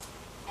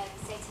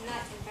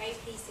tonight I'm very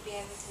pleased to be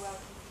able to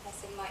welcome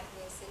Professor Mike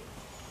Wilson.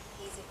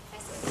 He's a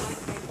professor of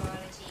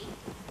microbiology,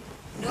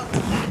 not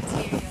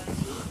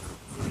bacteriology,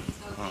 as already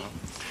told me.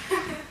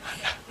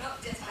 Not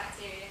just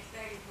bacteria, it's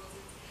very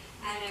important.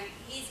 And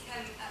he's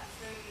come up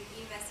from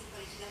University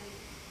College London,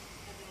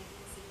 England,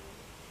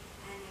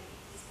 and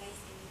he's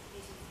based in the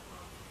Division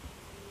of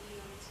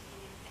Immunology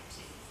and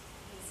Infections.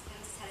 He's come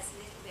to tell us a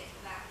little bit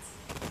about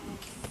kind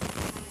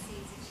of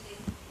things which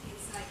live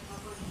inside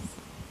our bodies.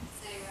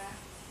 So,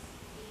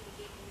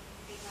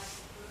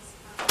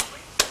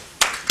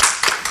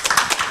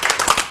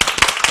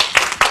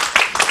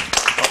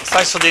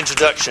 thanks for the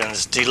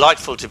introductions.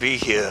 Delightful to be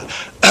here.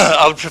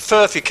 I would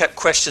prefer if you kept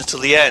questions till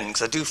the end,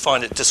 because I do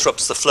find it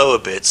disrupts the flow a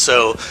bit.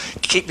 So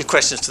keep your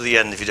questions to the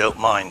end if you don't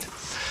mind.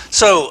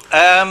 So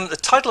the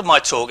title of my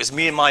talk is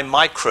Me and My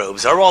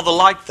Microbes. I rather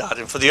like that.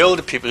 And for the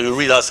older people who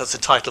realise that's the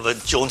title of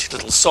a jaunty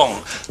little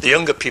song, the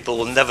younger people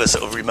will never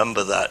sort of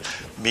remember that.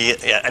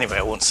 Anyway,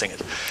 I won't sing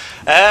it.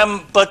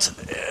 But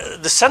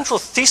the central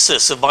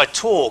thesis of my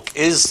talk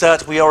is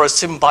that we are a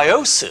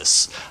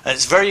symbiosis, and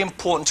it's very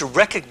important to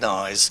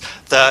recognize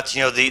that,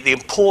 the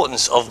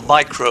importance of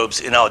microbes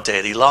in our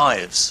daily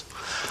lives.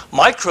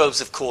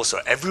 Microbes, of course,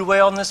 are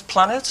everywhere on this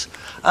planet,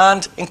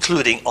 and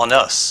including on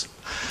us.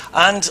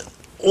 And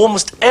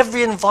almost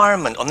every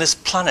environment on this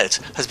planet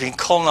has been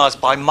colonized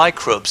by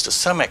microbes to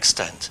some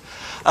extent.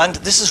 And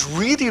this is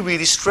really,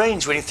 really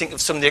strange when you think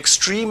of some of the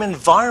extreme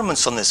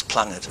environments on this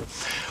planet.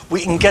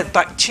 We can get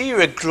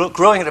bacteria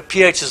growing at a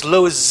pH as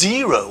low as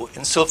 0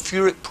 in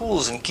sulfuric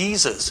pools and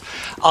geysers.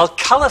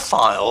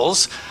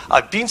 Alkalophiles,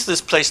 I've been to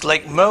this place,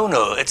 Lake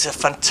Mono. It's a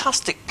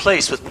fantastic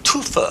place with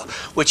tufa,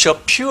 which are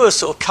pure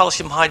sort of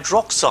calcium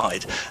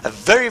hydroxide, a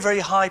very,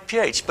 very high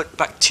pH, but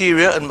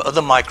bacteria and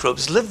other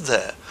microbes live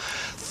there.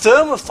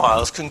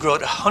 Thermophiles can grow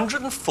at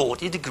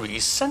 140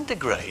 degrees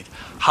centigrade.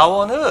 How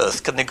on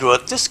earth can they grow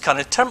at this kind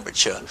of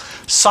temperature?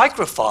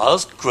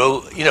 Psychrophiles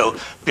grow,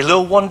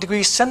 below 1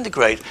 degree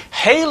centigrade.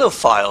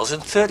 Halophiles in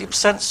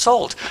 30%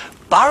 salt.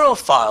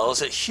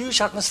 Barophiles at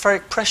huge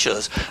atmospheric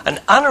pressures. And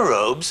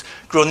anaerobes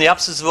grow in the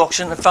absence of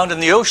oxygen and found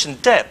in the ocean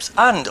depths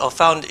and are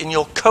found in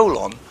your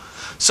colon.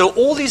 So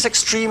all these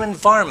extreme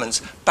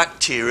environments,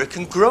 bacteria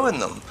can grow in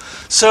them.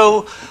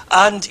 So,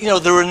 and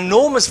there are an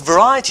enormous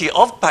variety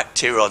of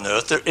bacteria on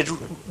Earth.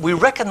 We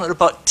reckon there are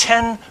about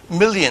 10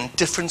 million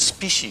different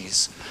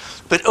species,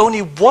 but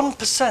only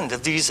 1%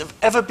 of these have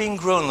ever been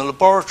grown in the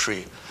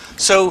laboratory.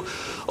 So,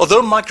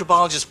 although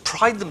microbiologists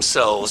pride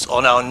themselves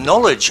on our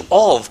knowledge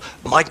of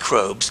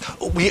microbes,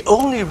 we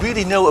only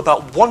really know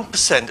about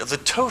 1% of the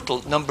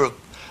total number of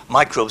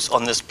microbes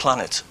on this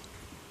planet.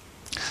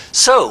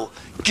 So,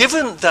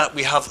 given that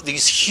we have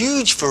these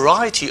huge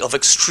variety of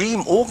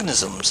extreme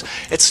organisms,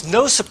 it's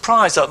no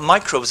surprise that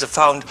microbes are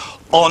found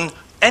on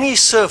any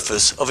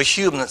surface of a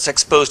human that's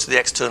exposed to the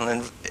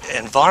external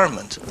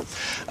environment.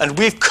 And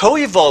we've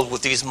co-evolved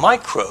with these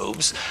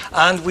microbes,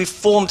 and we've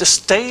formed a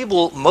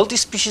stable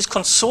multi-species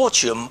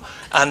consortium,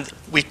 and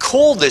we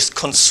call this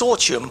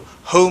consortium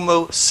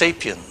Homo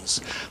sapiens.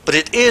 But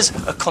it is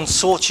a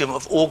consortium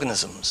of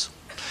organisms.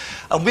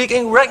 And we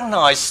can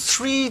recognize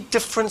 3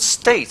 different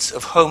states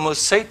of Homo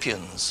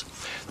sapiens.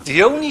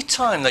 The only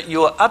time that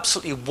you are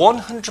absolutely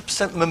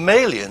 100%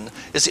 mammalian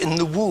is in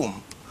the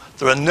womb.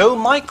 There are no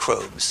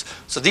microbes.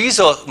 So these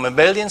are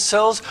mammalian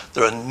cells.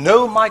 There are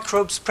no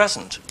microbes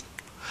present.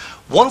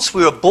 Once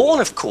we are born,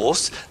 of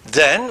course,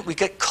 then we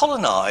get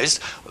colonized,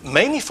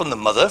 mainly from the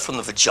mother, from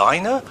the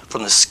vagina,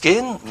 from the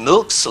skin,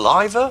 milk,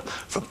 saliva,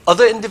 from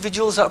other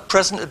individuals that are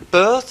present at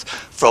birth,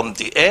 from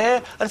the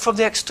air, and from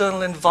the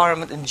external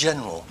environment in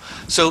general.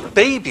 So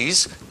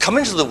babies come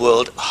into the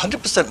world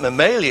 100%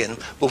 mammalian,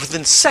 but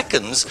within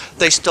seconds,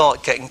 they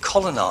start getting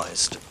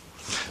colonized.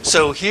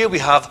 So here we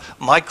have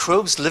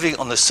microbes living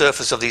on the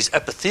surface of these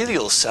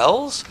epithelial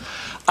cells.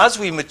 As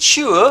we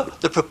mature,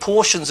 the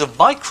proportions of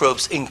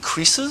microbes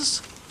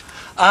increases,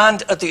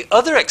 and at the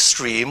other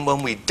extreme,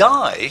 when we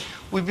die,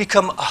 we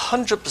become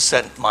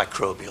 100%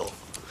 microbial.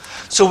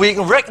 So we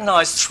can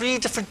recognize 3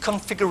 different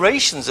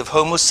configurations of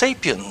Homo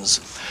sapiens: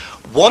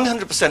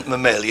 100%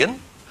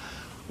 mammalian,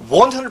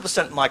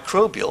 100%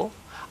 microbial,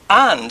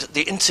 and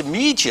the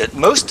intermediate,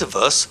 most of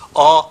us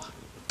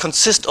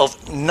consist of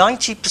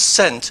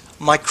 90%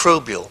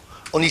 microbial.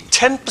 Only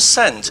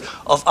 10%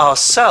 of our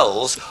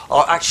cells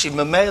are actually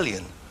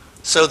mammalian.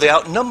 So they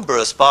outnumber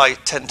us by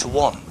 10 to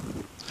 1.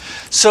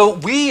 So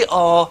we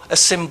are a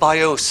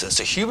symbiosis.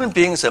 A human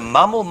being is a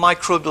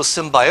mammal-microbial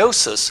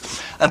symbiosis.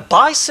 And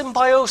by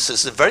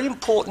symbiosis, a very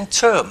important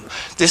term,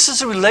 this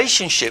is a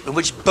relationship in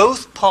which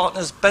both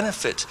partners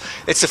benefit.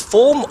 It's a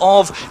form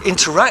of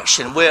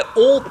interaction where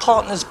all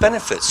partners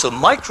benefit. So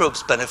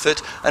microbes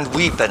benefit and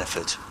we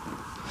benefit.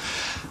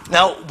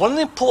 Now, one of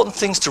the important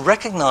things to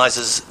recognize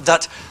is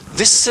that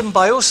this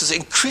symbiosis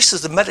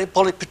increases the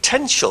metabolic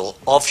potential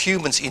of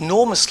humans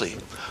enormously.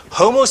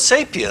 Homo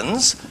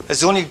sapiens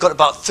has only got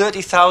about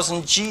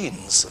 30,000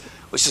 genes,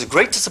 which is a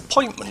great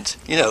disappointment.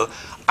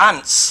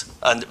 Ants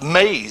and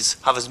maize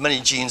have as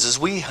many genes as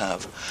we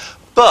have.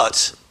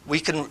 But we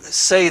can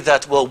say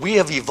that, well, we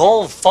have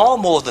evolved far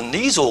more than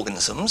these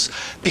organisms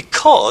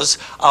because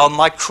our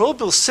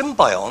microbial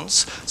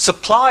symbionts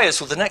supply us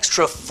with an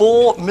extra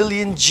 4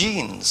 million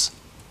genes.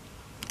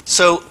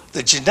 So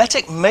the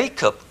genetic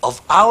makeup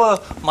of our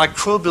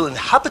microbial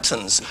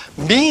inhabitants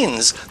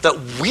means that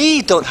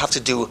we don't have to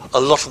do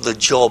a lot of the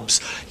jobs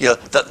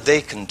that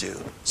they can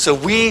do. So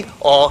we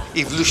are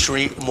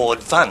evolutionarily more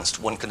advanced,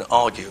 one can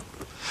argue.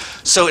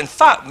 So in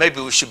fact,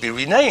 maybe we should be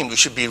renamed. We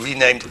should be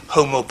renamed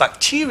Homo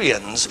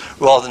bacterians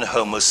rather than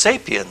Homo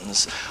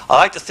sapiens. I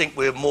like to think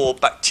we're more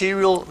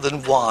bacterial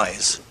than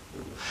wise.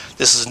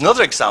 This is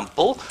another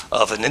example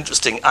of an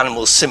interesting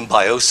animal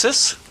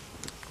symbiosis.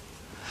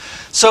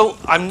 So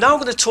I'm now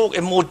going to talk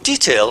in more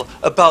detail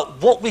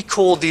about what we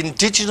call the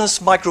indigenous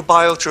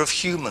microbiota of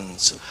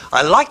humans.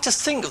 I like to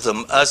think of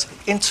them as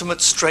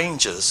intimate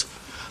strangers.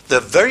 They're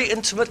very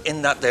intimate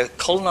in that they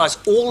colonize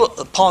all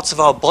the parts of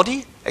our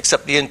body,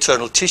 except the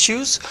internal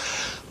tissues,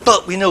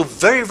 but we know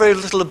very, very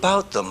little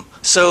about them.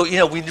 So,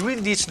 we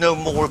really need to know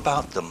more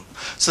about them.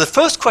 So the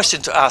first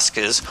question to ask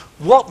is,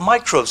 what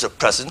microbes are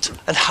present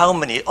and how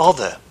many are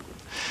there?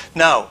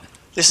 Now,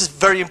 this is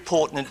very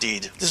important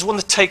indeed. This is one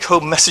of the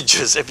take-home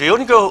messages. If you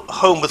only go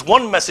home with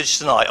one message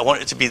tonight, I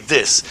want it to be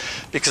this,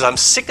 because I'm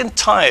sick and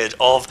tired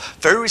of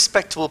very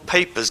respectable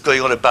papers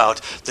going on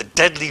about the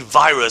deadly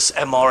virus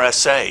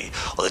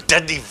MRSA or the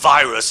deadly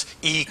virus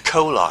E.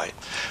 coli.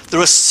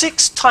 There are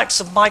 6 types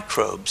of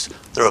microbes.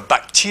 There are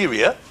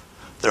bacteria,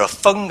 there are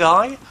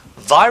fungi,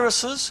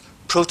 viruses,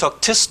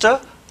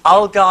 protoctista,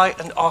 algae,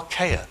 and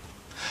archaea.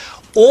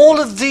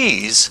 All of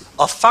these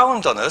are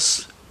found on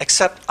us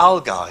except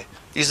algae.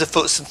 These are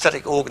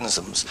photosynthetic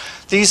organisms.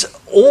 These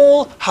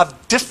all have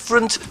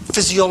different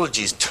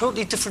physiologies,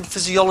 totally different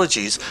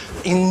physiologies,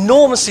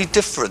 enormously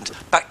different.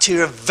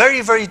 Bacteria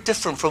very, very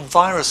different from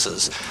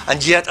viruses.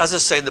 And yet, as I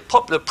say, in the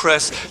popular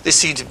press, they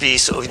seem to be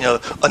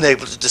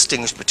unable to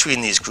distinguish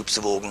between these groups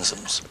of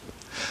organisms.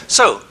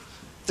 So,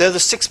 there are the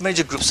 6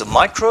 major groups of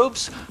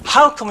microbes.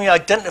 How can we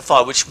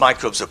identify which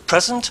microbes are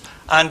present,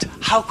 and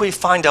how can we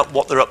find out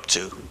what they're up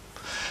to?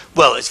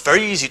 Well, it's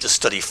very easy to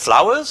study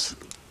flowers,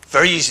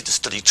 very easy to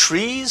study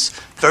trees,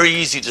 very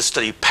easy to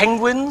study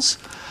penguins,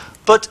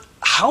 but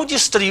how do you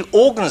study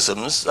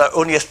organisms that are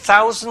only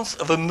 1,000th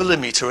of a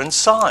millimeter in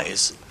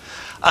size?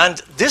 And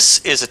this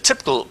is a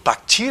typical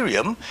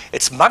bacterium.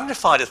 It's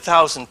magnified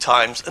 1,000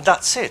 times, and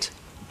that's it.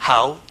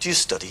 How do you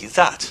study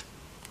that?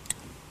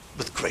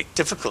 With great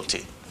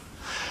difficulty.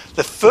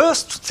 The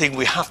first thing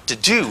we have to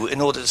do in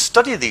order to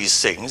study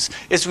these things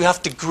is we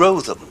have to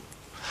grow them.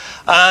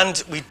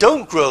 And we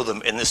don't grow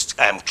them in this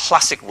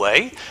classic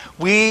way.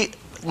 We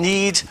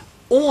need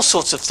all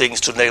sorts of things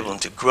to enable them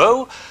to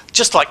grow.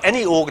 Just like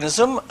any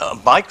organism, a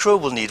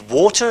microbe will need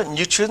water,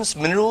 nutrients,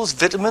 minerals,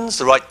 vitamins,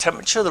 the right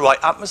temperature, the right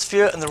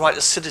atmosphere, and the right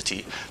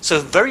acidity. So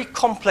very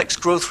complex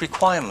growth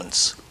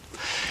requirements.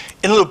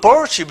 In the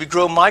laboratory, we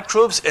grow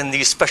microbes in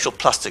these special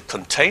plastic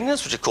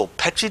containers, which are called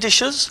Petri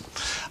dishes.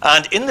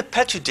 And in the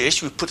Petri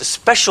dish, we put a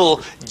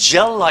special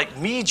gel-like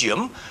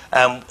medium,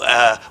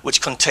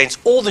 which contains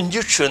all the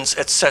nutrients,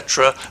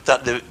 etc.,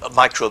 that the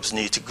microbes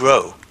need to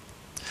grow.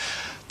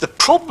 The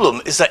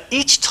problem is that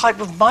each type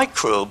of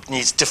microbe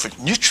needs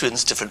different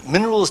nutrients, different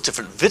minerals,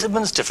 different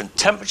vitamins, different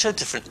temperature,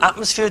 different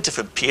atmosphere,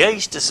 different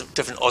pH,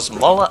 different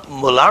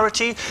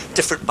osmolarity,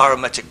 different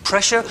barometric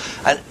pressure,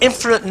 an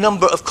infinite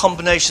number of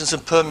combinations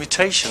and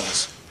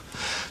permutations.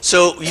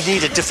 So you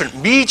need a different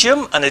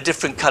medium and a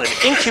different kind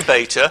of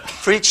incubator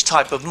for each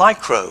type of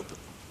microbe.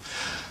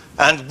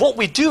 And what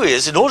we do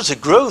is, in order to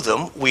grow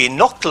them, we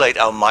inoculate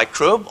our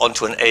microbe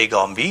onto an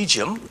agar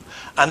medium,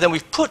 and then we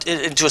put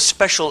it into a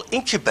special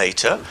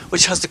incubator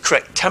which has the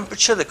correct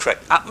temperature, the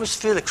correct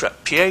atmosphere, the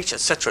correct pH,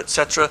 etc.,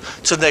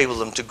 to enable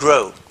them to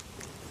grow.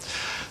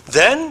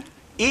 Then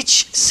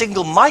each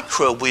single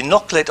microbe we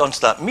inoculate onto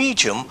that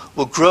medium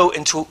will grow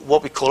into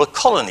what we call a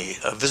colony,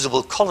 a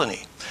visible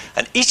colony.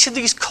 And each of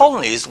these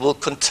colonies will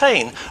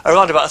contain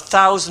around about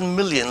 1,000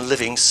 million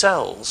living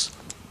cells.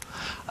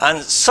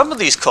 And some of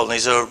these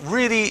colonies are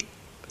really,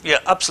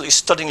 absolutely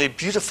stunningly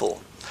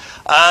beautiful.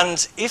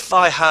 And if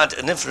I had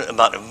an infinite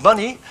amount of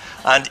money,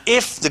 and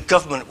if the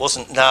government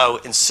wasn't now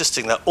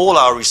insisting that all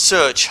our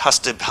research has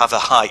to have a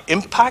high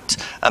impact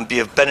and be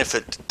of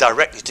benefit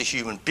directly to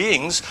human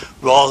beings,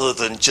 rather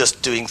than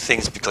just doing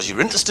things because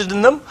you're interested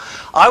in them,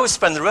 I would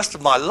spend the rest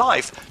of my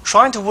life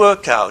trying to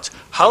work out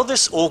how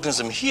this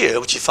organism here,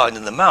 which you find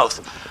in the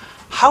mouth,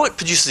 how it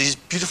produces these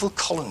beautiful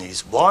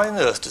colonies. Why on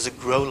earth does it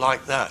grow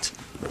like that?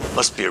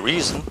 Must be a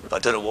reason, but I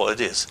don't know what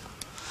it is.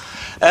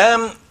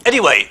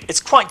 Anyway,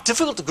 it's quite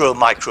difficult to grow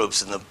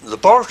microbes in the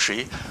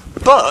laboratory,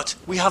 but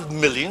we have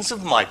millions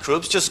of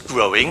microbes just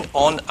growing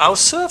on our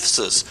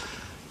surfaces.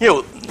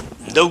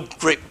 No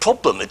great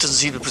problem. It doesn't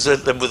seem to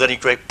present them with any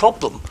great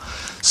problem.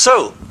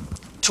 So,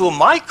 to a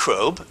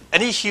microbe,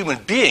 any human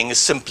being is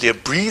simply a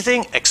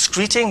breathing,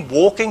 excreting,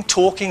 walking,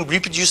 talking,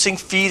 reproducing,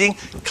 feeding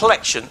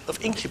collection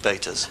of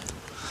incubators.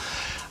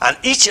 And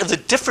each of the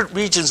different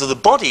regions of the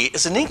body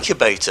is an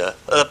incubator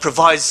that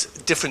provides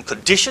different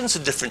conditions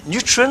and different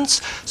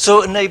nutrients,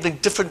 so enabling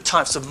different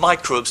types of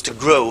microbes to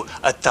grow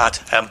at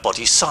that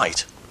body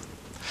site.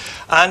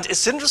 And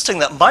it's interesting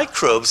that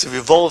microbes have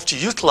evolved to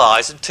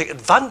utilize and take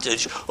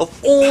advantage of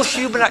all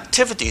human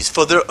activities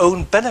for their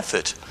own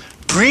benefit.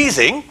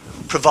 Breathing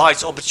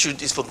provides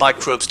opportunities for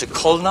microbes to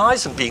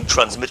colonize and being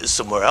transmitted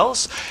somewhere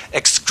else.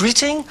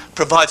 Excreting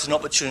provides an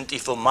opportunity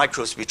for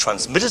microbes to be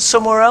transmitted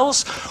somewhere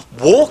else.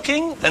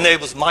 Walking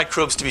enables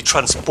microbes to be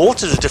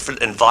transported to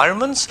different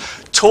environments.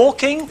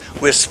 Talking,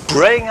 we're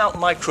spraying out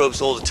microbes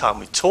all the time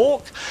we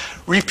talk.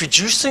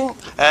 Reproducing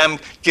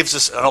gives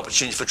us an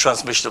opportunity for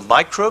transmission of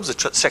microbes,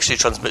 sexually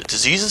transmitted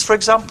diseases, for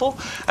example.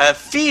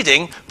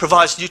 Feeding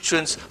provides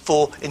nutrients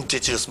for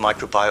indigenous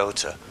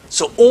microbiota.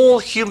 So all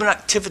human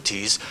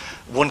activities,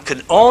 one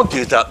can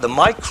argue that the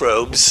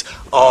microbes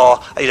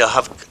are,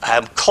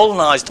 have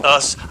colonized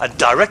us and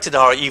directed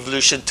our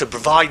evolution to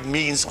provide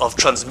means of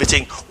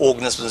transmitting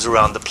organisms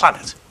around the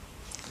planet,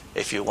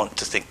 if you want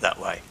to think that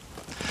way.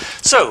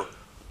 So,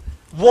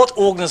 what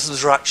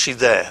organisms are actually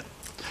there?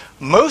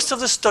 Most of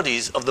the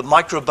studies of the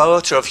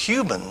microbiota of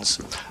humans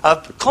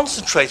have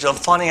concentrated on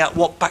finding out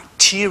what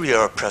bacteria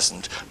are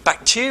present.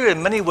 Bacteria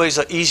in many ways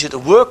are easier to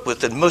work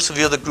with than most of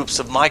the other groups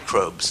of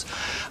microbes.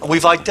 And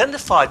we've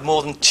identified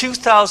more than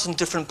 2,000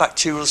 different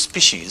bacterial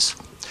species,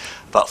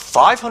 about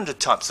 500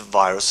 types of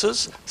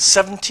viruses,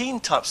 17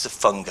 types of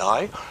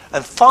fungi,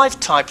 and 5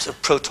 types of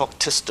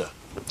Protoctista.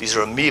 These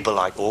are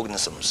amoeba-like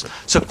organisms.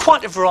 So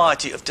quite a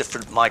variety of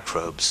different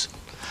microbes.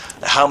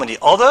 Now, how many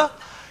are there?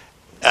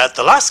 At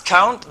the last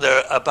count, there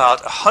are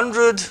about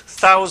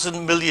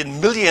 100,000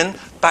 million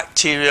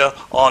bacteria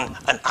on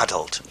an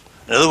adult.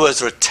 In other words,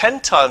 there are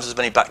 10 times as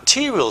many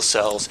bacterial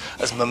cells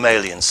as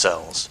mammalian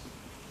cells.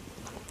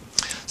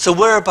 So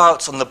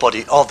whereabouts on the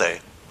body are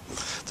they?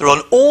 They're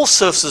on all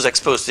surfaces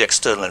exposed to the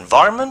external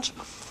environment.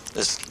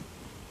 There's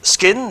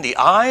skin, the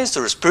eyes,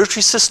 the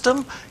respiratory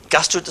system,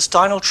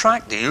 gastrointestinal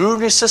tract, the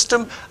urinary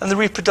system, and the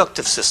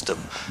reproductive system.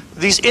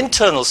 These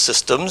internal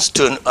systems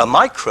to a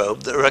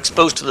microbe that are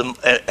exposed to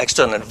the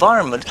external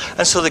environment,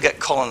 and so they get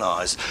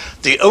colonized.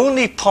 The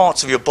only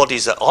parts of your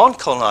bodies that aren't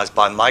colonized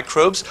by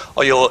microbes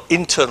are your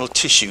internal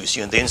tissues,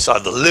 the inside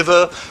of the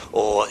liver,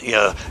 or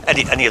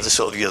any of the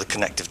sort of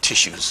connective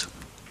tissues.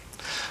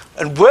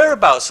 And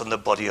whereabouts on the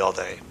body are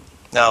they?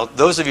 Now,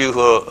 those of you who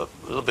are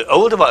a little bit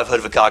older might have heard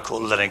of a guy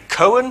called Leonard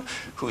Cohen,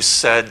 who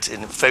said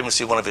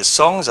famously in one of his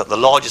songs that the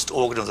largest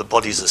organ of the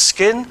body is the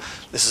skin.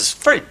 This is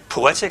very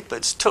poetic, but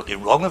it's totally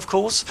wrong, of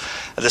course.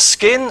 And the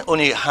skin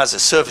only has a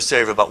surface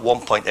area of about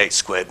 1.8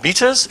 square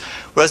meters,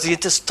 whereas the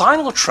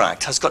intestinal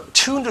tract has got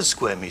 200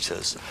 square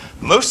meters.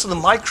 Most of the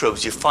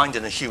microbes you find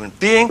in a human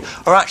being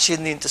are actually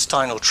in the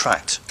intestinal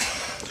tract.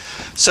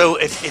 So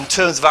if in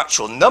terms of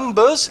actual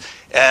numbers,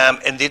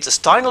 in the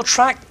intestinal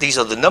tract, these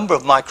are the number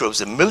of microbes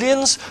in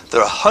millions.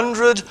 There are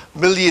 100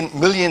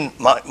 million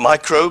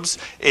microbes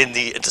in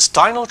the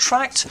intestinal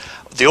tract.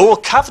 The oral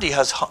cavity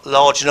has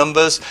large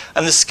numbers,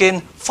 and the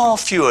skin far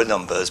fewer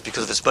numbers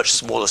because of its much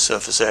smaller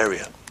surface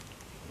area.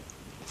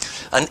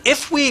 And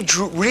if we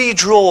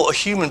redraw a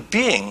human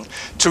being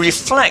to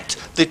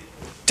reflect the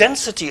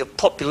density of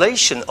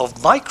population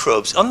of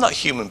microbes on that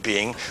human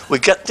being, we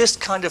get this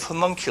kind of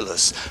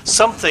homunculus,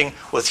 something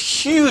with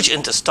huge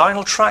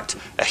intestinal tract,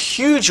 a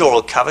huge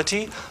oral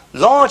cavity,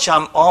 large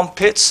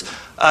armpits,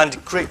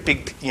 and great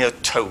big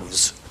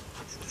toes,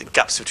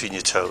 gaps between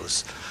your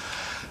toes.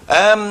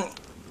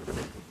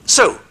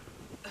 So,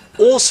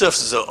 all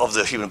surfaces of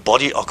the human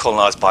body are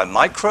colonized by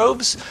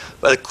microbes.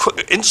 But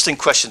an interesting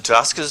question to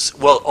ask is,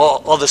 well,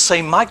 are the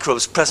same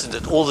microbes present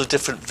at all the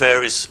different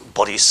various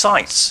body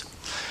sites?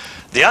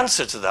 The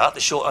answer to that, the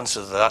short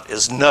answer to that,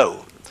 is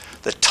no.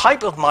 The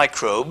type of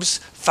microbes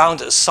found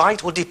at a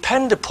site will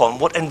depend upon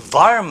what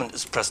environment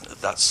is present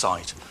at that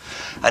site.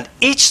 And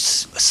each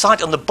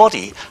site on the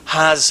body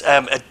has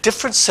a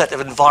different set of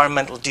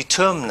environmental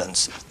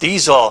determinants.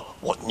 These are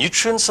what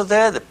nutrients are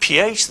there, the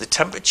pH, the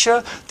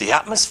temperature, the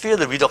atmosphere,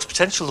 the redox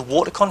potential, the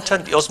water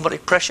content, the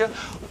osmotic pressure.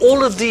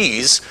 All of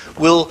these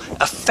will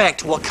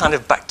affect what kind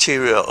of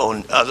bacteria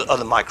or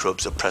other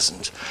microbes are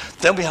present.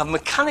 Then we have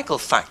mechanical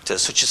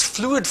factors such as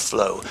fluid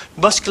flow,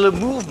 muscular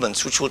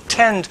movements, which will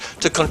tend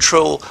to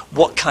control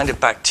what kind of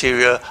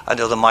bacteria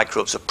and other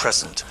microbes are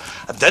present.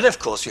 And then, of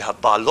course, you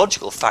have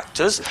biological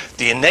factors,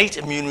 the innate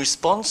immune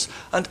response,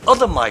 and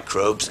other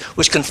microbes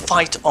which can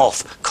fight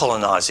off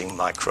colonizing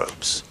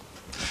microbes.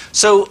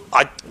 So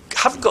I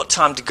haven't got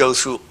time to go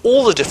through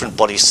all the different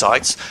body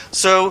sites,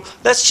 so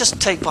let's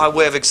just take, by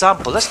way of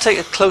example, let's take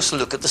a closer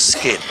look at the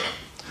skin.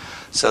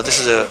 So this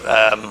is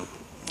a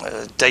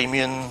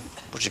Damien,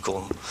 what do you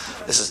call him?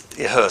 This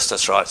is Hirst,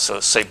 that's right, so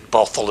say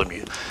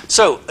Bartholomew.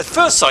 So at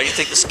first sight you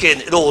think the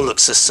skin, it all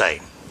looks the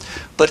same.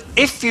 But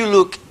if you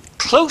look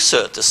closer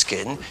at the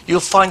skin, you'll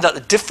find that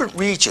the different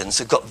regions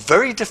have got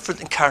very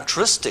different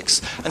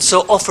characteristics and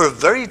so offer a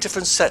very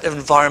different set of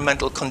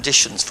environmental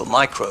conditions for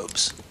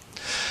microbes.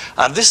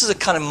 And this is a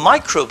kind of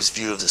microbes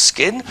view of the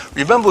skin.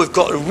 Remember, we've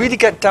got to really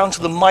get down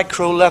to the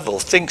micro level,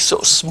 think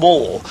sort of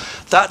small.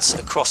 That's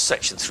a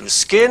cross-section through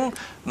skin,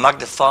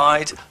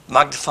 magnified.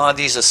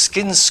 These are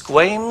skin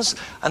squames,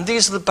 and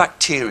these are the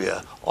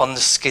bacteria on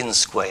the skin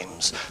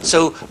squames.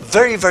 So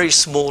very, very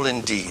small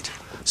indeed.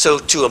 So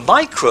to a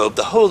microbe,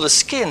 the whole of the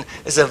skin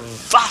is a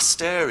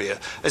vast area,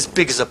 as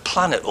big as a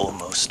planet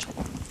almost.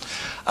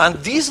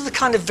 And these are the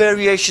kind of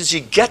variations you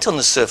get on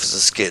the surface of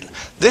the skin.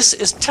 This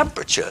is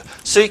temperature.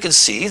 So you can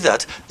see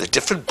that the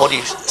different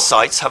body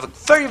sites have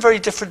very, very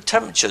different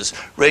temperatures,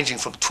 ranging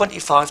from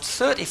 25 to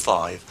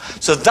 35.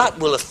 So that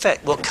will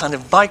affect what kind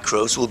of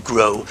microbes will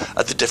grow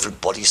at the different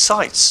body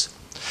sites.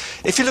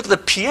 If you look at the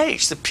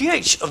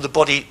pH of the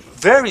body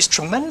varies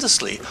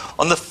tremendously.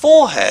 On the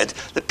forehead,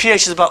 the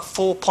pH is about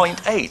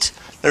 4.8.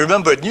 Now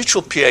remember, a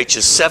neutral pH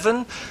is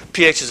 7.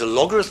 pH is a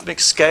logarithmic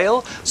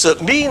scale, so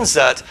it means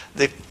that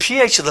the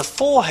pH of the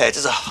forehead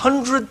is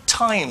 100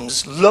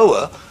 times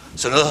lower,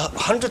 so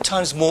 100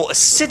 times more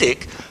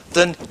acidic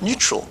than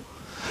neutral.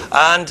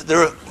 And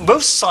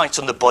most sites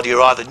on the body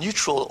are either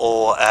neutral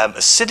or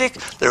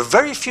acidic. There are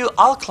very few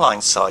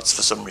alkaline sites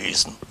for some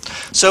reason.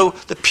 So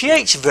the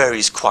pH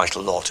varies quite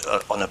a lot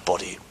on a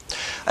body.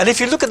 And if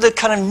you look at the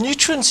kind of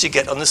nutrients you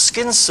get on the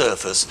skin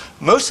surface,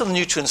 most of the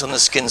nutrients on the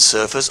skin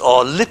surface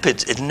are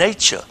lipids in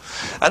nature.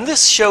 And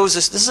this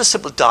is a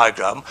simple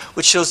diagram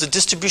which shows the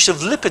distribution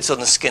of lipids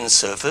on the skin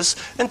surface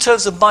in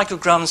terms of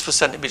micrograms per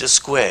centimeter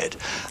squared.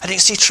 And you can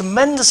see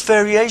tremendous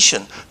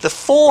variation. The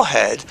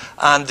forehead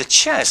and the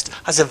chest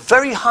has a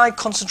very high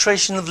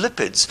concentration of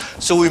lipids.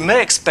 So we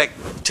may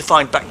expect to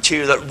find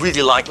bacteria that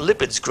really like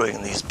lipids growing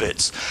in these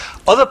bits.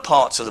 Other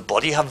parts of the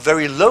body have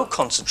very low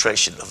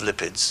concentration of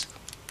lipids.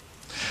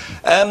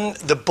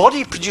 The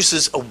body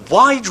produces a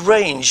wide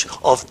range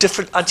of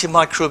different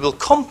antimicrobial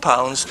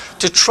compounds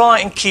to try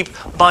and keep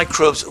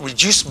microbes,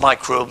 reduce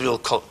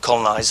microbial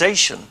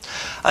colonization.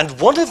 And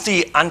one of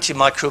the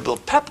antimicrobial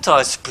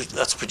peptides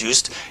that's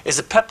produced is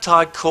a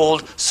peptide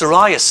called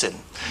psoriasin.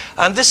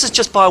 And this is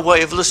just by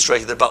way of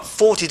illustrating. There are about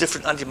 40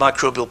 different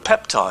antimicrobial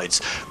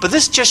peptides. But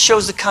this just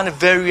shows the kind of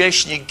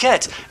variation you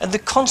get and the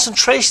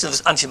concentration of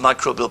this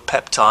antimicrobial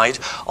peptide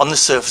on the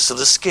surface of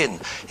the skin.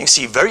 You can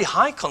see very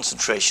high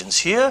concentrations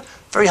here,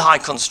 very high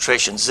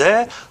concentrations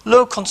there,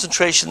 low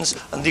concentrations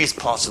in these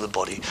parts of the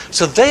body.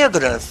 So they are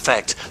going to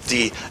affect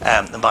the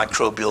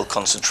microbial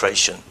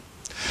concentration.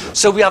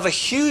 So we have a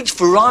huge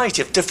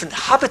variety of different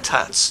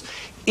habitats.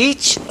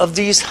 Each of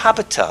these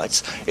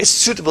habitats is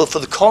suitable for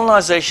the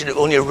colonization of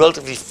only a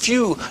relatively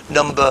few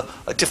number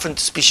of different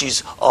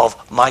species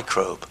of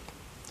microbe.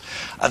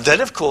 And then,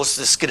 of course,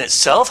 the skin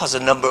itself has a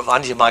number of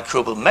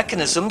antimicrobial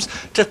mechanisms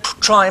to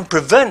try and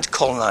prevent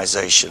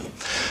colonization.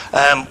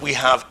 We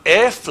have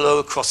airflow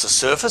across the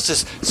surface.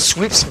 This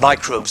sweeps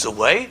microbes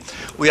away.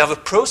 We have a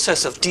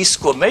process of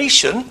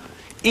desquamation.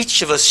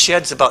 Each of us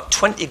sheds about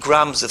 20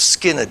 grams of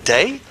skin a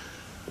day.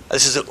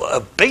 This is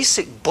a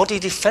basic body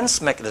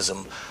defense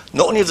mechanism,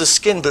 not only of the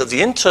skin, but of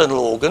the internal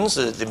organs,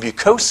 the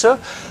mucosa,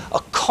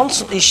 are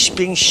constantly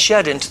being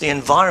shed into the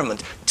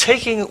environment,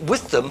 taking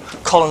with them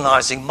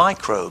colonizing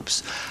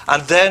microbes.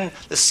 And then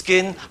the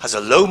skin has a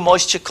low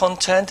moisture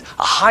content,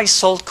 a high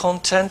salt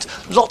content,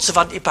 lots of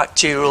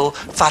antibacterial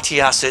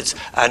fatty acids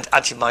and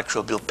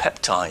antimicrobial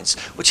peptides,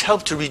 which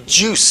help to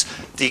reduce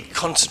the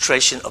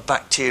concentration of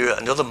bacteria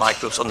and other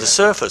microbes on the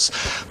surface.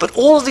 But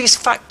all of these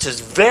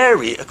factors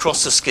vary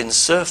across the skin's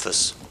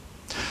surface.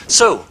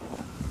 So,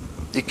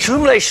 the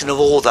accumulation of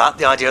all that,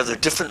 the idea of the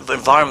different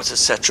environments,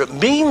 etc.,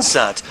 means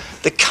that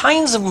the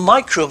kinds of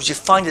microbes you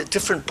find at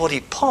different body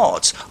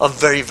parts are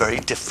very, very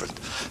different.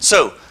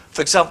 So,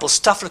 for example,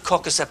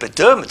 Staphylococcus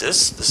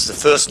epidermidis, this is the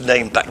first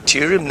named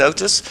bacterium,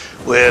 notice,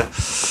 we're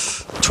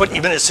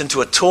 20 minutes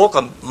into a talk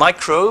on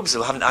microbes,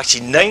 we haven't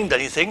actually named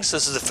anything, so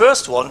this is the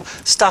first one,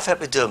 Staph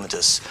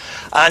epidermidis.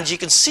 And you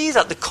can see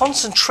that the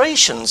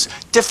concentrations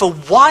differ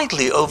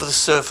widely over the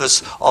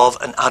surface of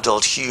an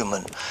adult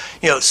human.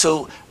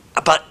 So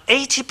about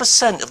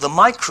 80% of the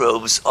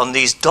microbes on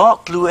these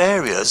dark blue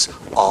areas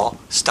are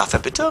Staph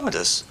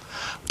epidermidis.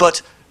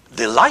 But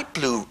the light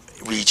blue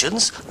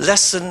regions,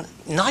 less than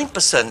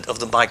 9% of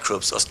the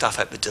microbes are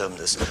Staph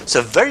epidermidis.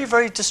 So very,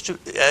 very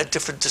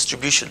different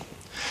distribution.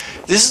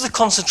 This is the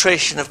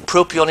concentration of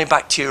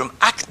Propionibacterium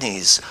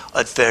acnes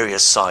at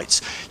various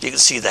sites. You can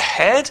see the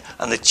head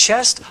and the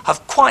chest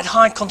have quite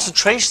high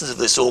concentrations of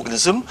this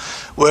organism,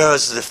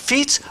 whereas the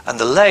feet and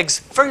the legs,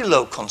 very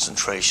low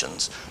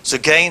concentrations. So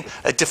again,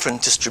 a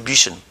different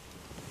distribution.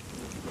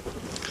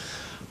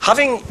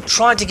 Having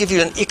tried to give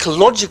you an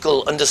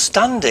ecological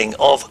understanding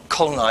of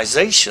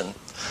colonization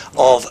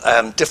of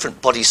different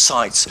body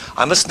sites,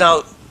 I must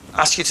now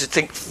ask you to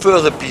think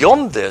further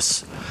beyond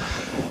this.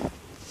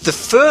 The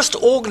first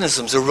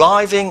organisms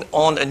arriving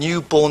on a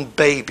newborn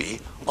baby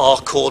are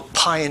called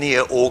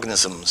pioneer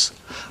organisms.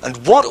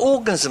 And what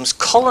organisms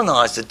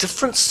colonize the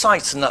different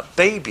sites in that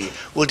baby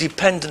will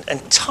depend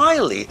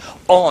entirely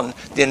on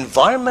the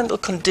environmental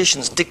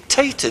conditions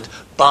dictated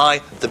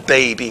by the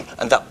baby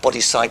and that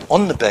body site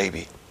on the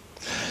baby.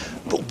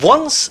 But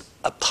once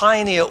a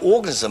pioneer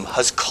organism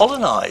has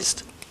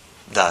colonized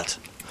that,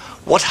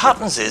 what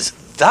happens is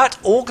that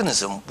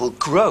organism will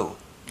grow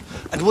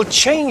and will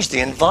change the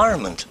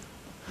environment.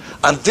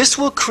 And this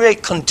will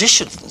create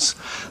conditions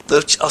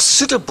that are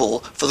suitable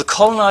for the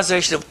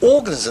colonization of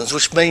organisms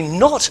which may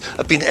not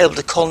have been able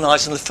to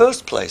colonize in the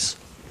first place.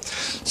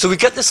 So we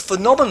get this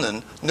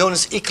phenomenon known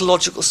as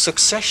ecological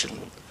succession.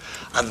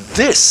 And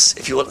this,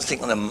 if you want to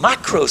think on a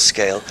macro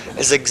scale,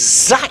 is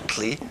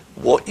exactly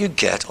what you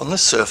get on the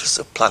surface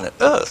of planet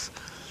Earth.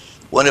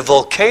 When a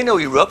volcano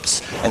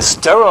erupts and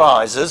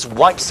sterilizes,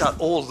 wipes out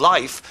all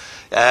life,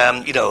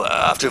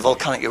 after a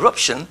volcanic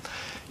eruption,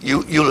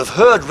 you'll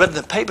have read in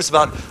the papers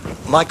about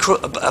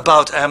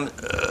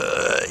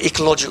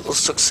ecological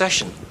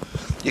succession.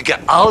 You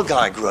get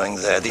algae growing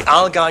there. The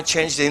algae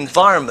change the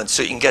environment,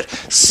 so you can get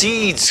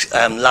seeds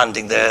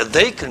landing there.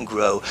 They can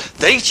grow.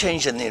 They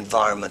change in the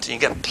environment, and you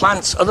get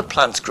plants, other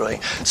plants growing.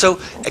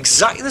 So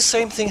exactly the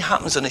same thing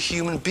happens in a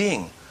human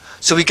being.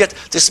 So we get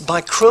this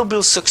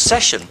microbial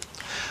succession.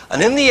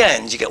 And in the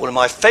end, you get one of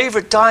my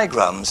favorite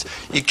diagrams.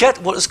 You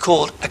get what is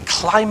called a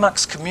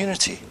climax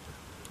community.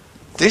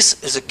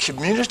 This is a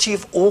community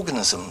of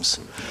organisms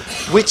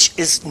which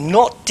is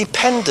not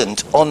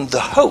dependent on the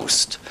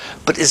host,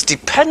 but is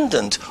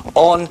dependent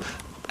on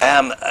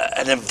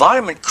an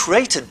environment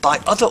created by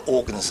other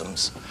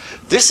organisms.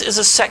 This is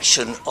a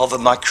section of a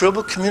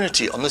microbial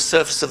community on the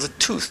surface of the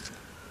tooth,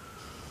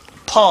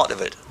 part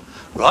of it,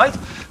 right?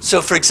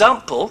 So, for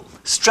example,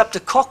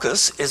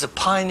 Streptococcus is a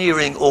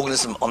pioneering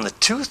organism on the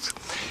tooth.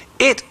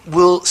 It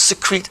will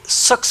secrete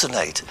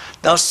succinate.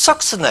 Now,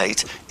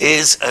 succinate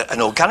is an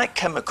organic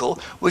chemical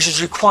which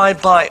is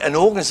required by an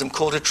organism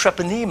called a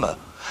treponema.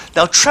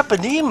 Now,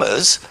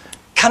 treponemas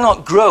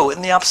cannot grow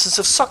in the absence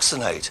of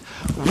succinate.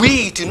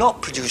 We do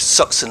not produce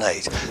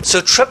succinate.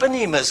 So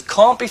treponemas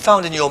can't be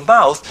found in your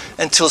mouth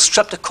until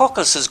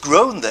Streptococcus has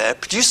grown there,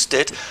 produced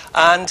it,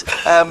 and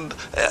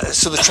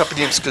so the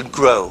treponemas can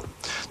grow.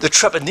 The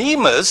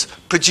treponemas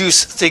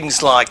produce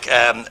things like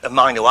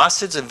amino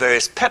acids and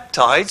various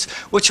peptides,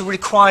 which are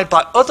required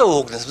by other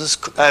organisms,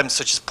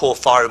 such as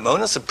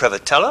Porphyromonas and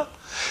Prevotella.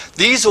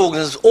 These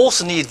organisms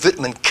also need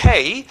vitamin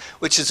K,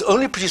 which is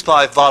only produced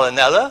by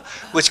Veillonella,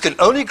 which can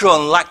only grow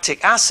on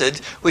lactic acid,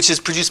 which is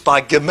produced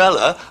by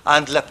Gamella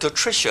and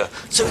Leptotrichia.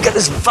 So we get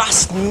this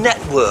vast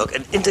network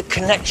and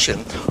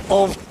interconnection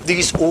of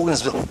these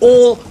organisms,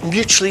 all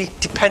mutually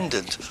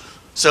dependent.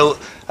 So,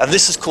 and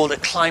this is called a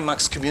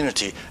climax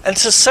community. And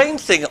it's the same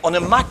thing on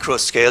a macro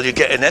scale. You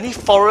get in any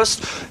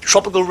forest,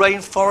 tropical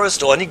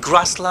rainforest, or any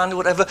grassland or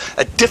whatever,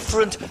 a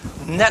different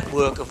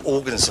network of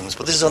organisms.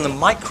 But this is on the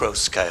micro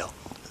scale.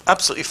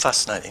 Absolutely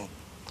fascinating.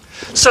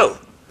 So,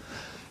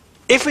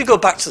 if we go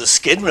back to the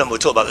skin, remember we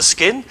talked about the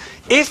skin,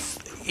 if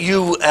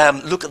you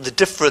look at the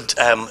different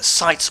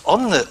sites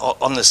on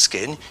the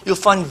skin, you'll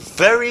find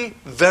very,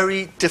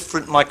 very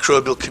different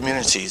microbial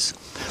communities.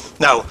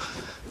 Now,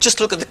 just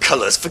look at the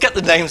colours. Forget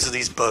the names of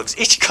these bugs.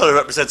 Each colour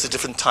represents a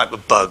different type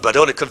of bug, but I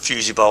don't want to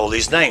confuse you by all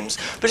these names.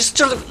 But just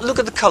look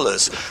at the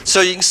colours. So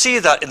you can see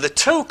that in the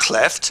toe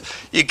cleft,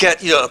 you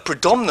get a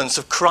predominance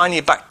of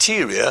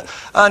Corynebacteria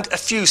and a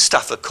few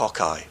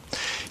Staphylococci.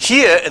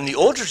 Here in the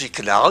auditory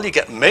canal, you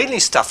get mainly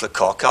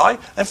Staphylococci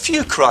and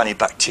few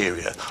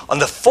Corynebacteria. On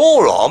the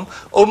forearm,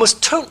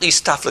 almost totally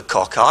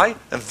Staphylococci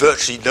and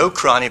virtually no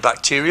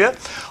Corynebacteria.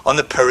 On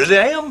the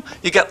perineum,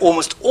 you get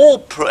almost all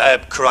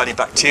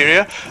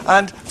Corynebacteria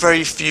and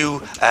very few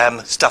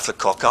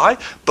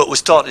Staphylococci. But we're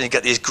starting to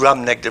get these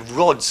gram-negative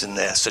rods in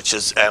there, such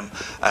as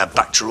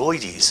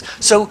Bacteroides.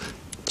 So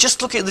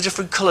just looking at the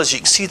different colours, you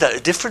can see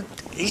that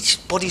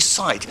each body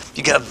site,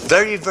 you get a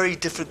very, very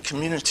different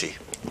community.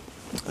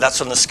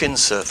 That's on the skin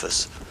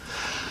surface.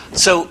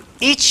 So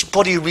each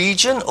body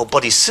region or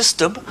body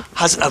system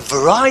has a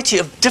variety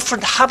of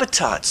different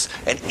habitats,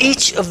 and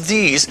each of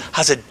these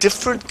has a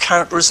different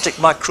characteristic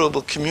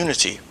microbial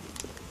community.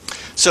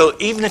 So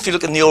even if you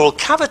look in the oral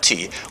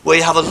cavity, where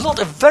you have a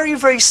lot of very,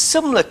 very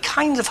similar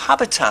kinds of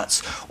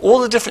habitats, all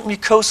the different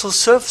mucosal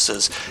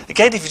surfaces,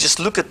 again, if you just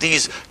look at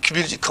these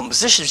community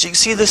compositions, you can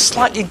see they're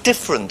slightly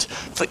different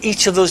for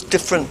each of those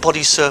different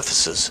body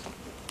surfaces.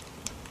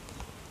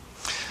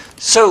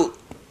 So,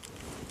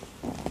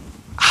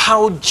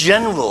 how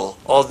general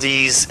are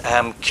these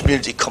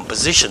community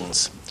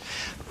compositions?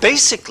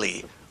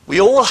 Basically, we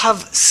all have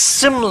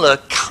similar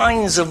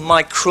kinds of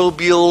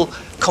microbial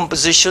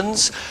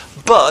compositions,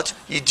 but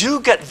you do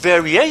get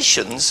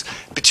variations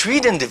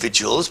between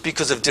individuals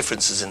because of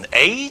differences in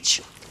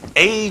age.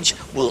 Age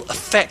will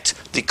affect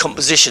the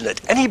composition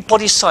at any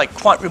body site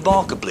quite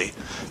remarkably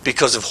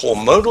because of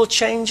hormonal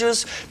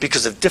changes,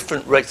 because of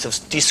different rates of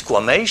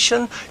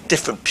desquamation,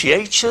 different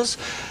pHs.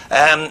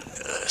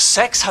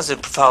 Sex has a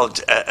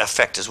profound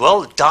effect as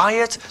well.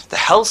 Diet, the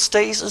health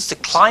status, the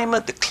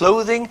climate, the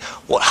clothing,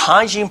 what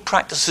hygiene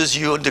practices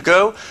you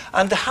undergo,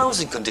 and the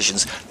housing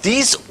conditions.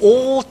 These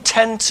all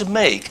tend to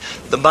make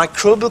the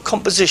microbial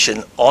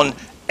composition on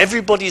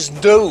everybody's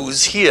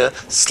nose here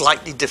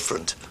slightly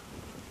different.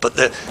 But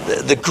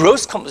the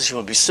gross composition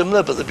will be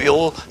similar, but they'll be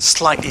all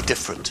slightly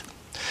different.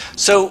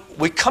 So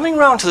we're coming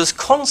around to this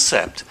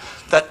concept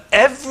that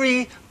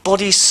every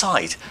body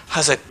site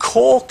has a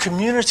core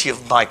community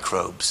of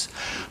microbes,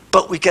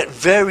 but we get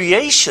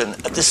variation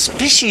at the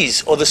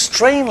species or the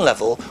strain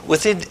level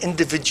within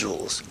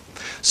individuals.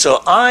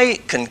 So I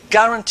can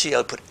guarantee,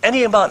 I'll put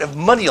any amount of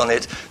money on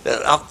it,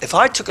 that if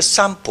I took a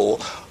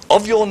sample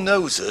of your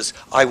noses,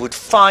 I would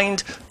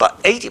find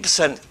about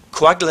 80%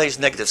 coagulase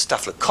negative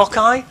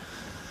staphylococci.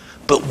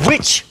 But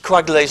which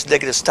coagulase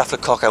negative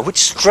staphylococci, which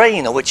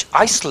strain or which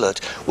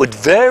isolate would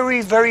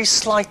vary very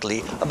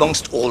slightly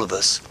amongst all of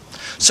us.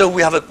 So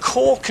we have a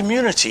core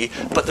community,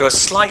 but there are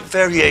slight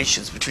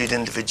variations between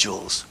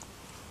individuals.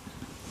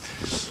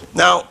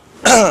 Now,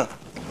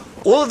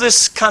 all of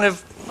this kind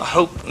of, I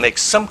hope,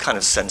 makes some kind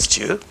of sense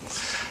to you.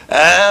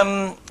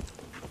 And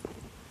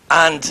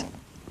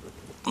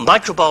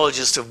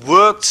microbiologists have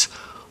worked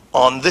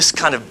on this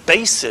kind of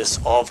basis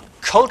of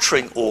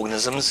culturing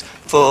organisms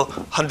for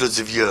hundreds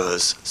of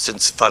years,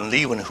 since Van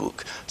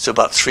Leeuwenhoek, so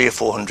about 300 or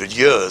 400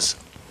 years.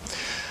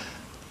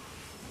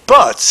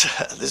 But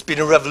there's been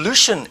a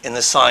revolution in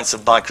the science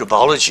of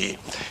microbiology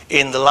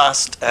in the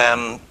last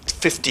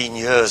 15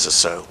 years or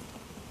so.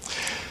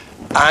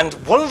 And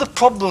one of the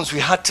problems we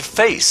had to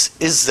face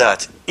is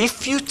that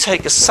if you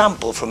take a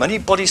sample from any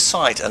body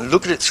site and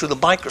look at it through the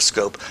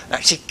microscope and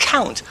actually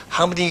count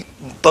how many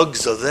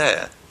bugs are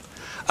there,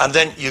 and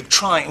then you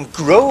try and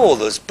grow all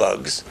those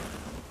bugs,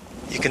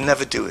 you can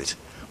never do it.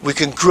 We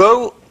can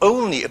grow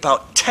only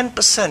about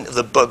 10% of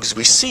the bugs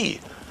we see.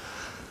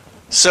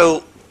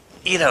 So,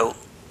 you know,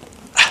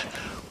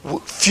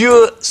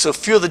 fewer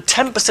than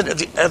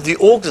 10% of the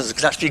organisms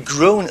can actually be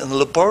grown in the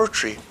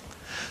laboratory.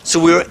 So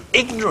we're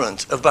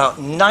ignorant of about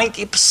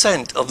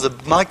 90% of the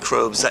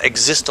microbes that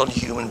exist on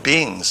human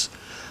beings.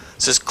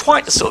 So it's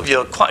quite a sort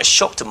of, quite a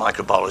shock to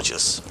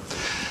microbiologists.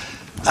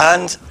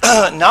 And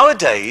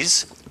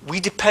nowadays, we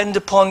depend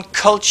upon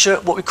culture,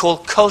 what we call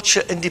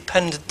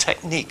culture-independent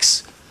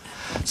techniques.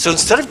 So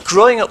instead of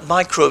growing up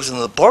microbes in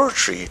the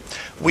laboratory,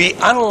 we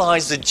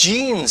analyze the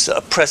genes that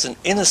are present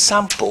in a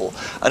sample,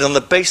 and on the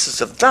basis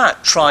of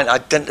that, try and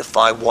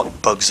identify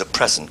what bugs are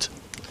present.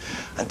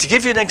 And to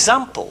give you an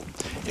example,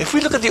 if we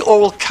look at the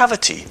oral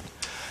cavity,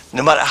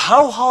 no matter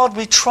how hard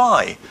we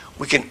try,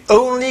 we can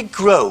only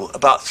grow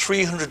about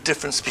 300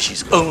 different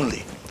species,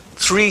 only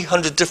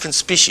 300 different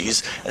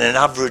species in an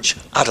average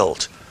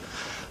adult.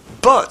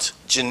 But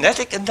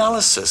genetic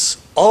analysis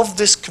of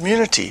this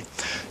community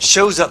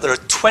shows that there are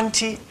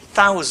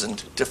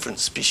 20,000 different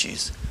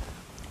species.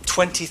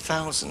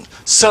 20,000.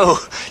 So,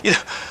 you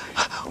know,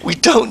 we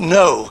don't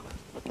know,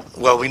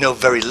 well, we know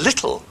very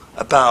little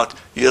about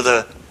the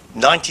other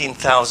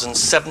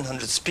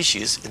 19,700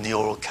 species in the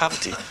oral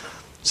cavity.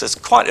 So it's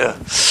quite a,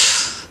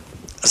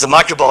 as a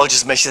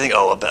microbiologist, makes you think,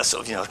 oh, I better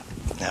sort of,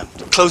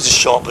 close the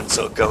shop and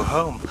sort of go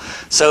home.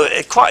 So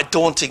it's quite a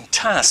daunting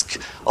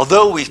task.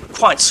 Although we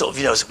quite sort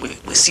of,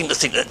 we seem to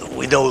think that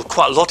we know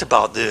quite a lot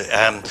about the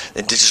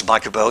indigenous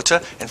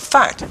microbiota. In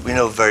fact, we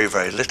know very,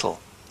 very little.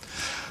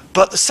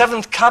 But the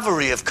 7th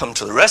Cavalry have come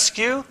to the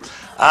rescue,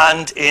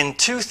 and in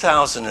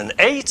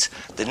 2008,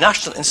 the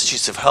National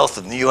Institutes of Health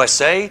in the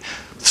USA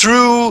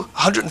threw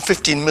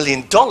 $115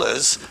 million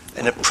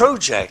in a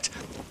project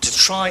to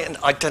try and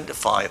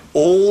identify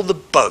all the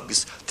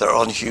bugs that are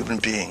on human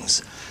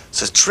beings.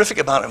 So it's a terrific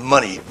amount of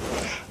money.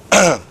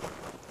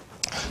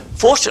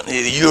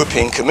 Fortunately, the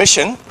European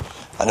Commission,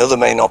 I know they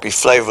may not be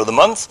flavour of the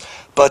month,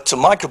 but to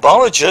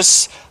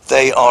microbiologists,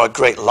 they are a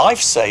great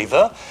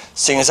lifesaver,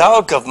 seeing as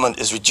our government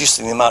is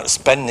reducing the amount of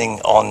spending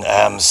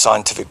on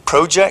scientific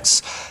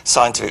projects,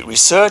 scientific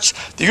research.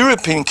 The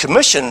European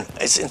Commission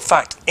is in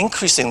fact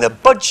increasing their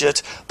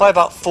budget by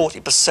about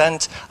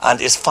 40%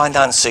 and is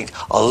financing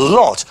a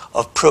lot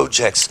of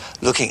projects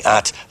looking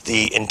at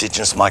the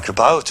indigenous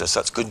microbiota, so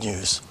that's good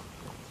news.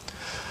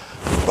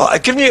 Well,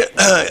 I've given you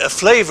a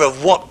flavour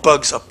of what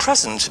bugs are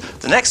present.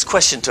 The next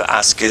question to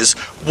ask is,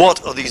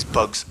 what are these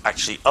bugs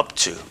actually up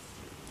to?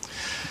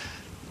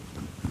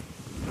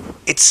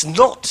 It's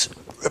not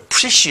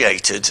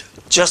appreciated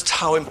just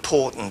how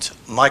important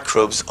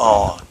microbes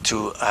are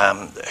to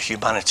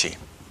humanity.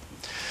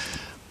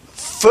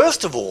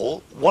 First of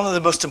all, one of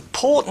the most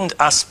important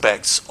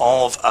aspects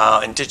of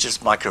our indigenous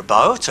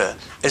microbiota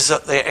is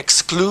that they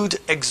exclude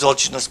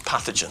exogenous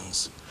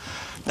pathogens.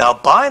 Now,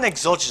 by an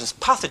exogenous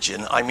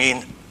pathogen, I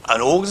mean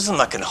an organism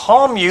that can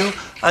harm you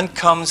and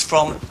comes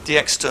from the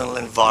external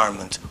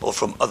environment or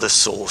from other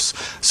source,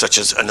 such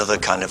as another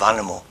kind of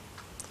animal.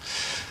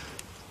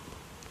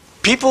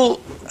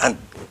 People and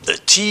the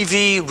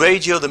TV,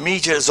 radio, the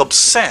media is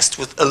obsessed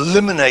with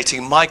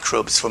eliminating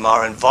microbes from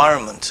our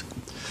environment.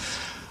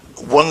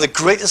 One of the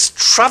greatest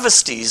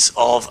travesties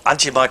of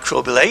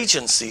antimicrobial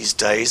agents these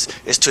days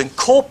is to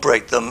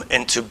incorporate them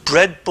into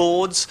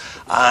breadboards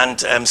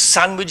and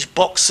sandwich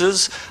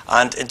boxes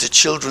and into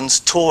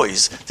children's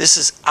toys. This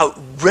is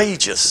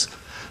outrageous,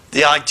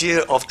 the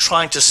idea of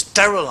trying to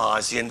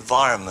sterilize the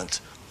environment.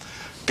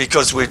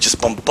 because we're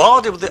just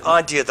bombarded with the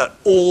idea that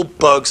all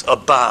bugs are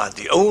bad.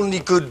 The only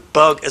good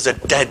bug is a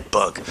dead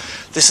bug.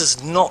 This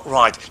is not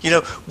right. You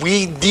know,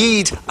 we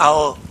need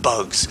our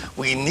bugs.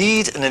 We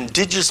need an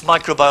indigenous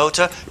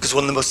microbiota because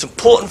one of the most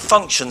important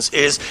functions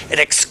is it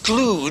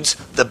excludes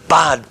the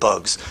bad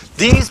bugs.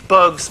 These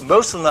bugs,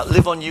 most of them that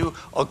live on you,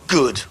 are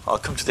good. I'll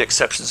come to the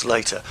exceptions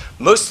later.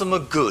 Most of them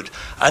are good.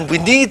 And we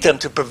need them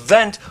to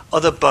prevent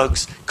other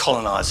bugs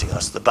colonizing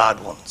us, the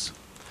bad ones.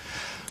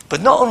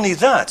 But not only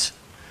that,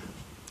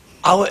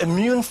 our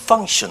immune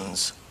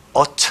functions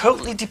are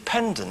totally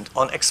dependent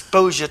on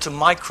exposure to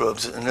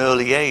microbes at an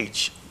early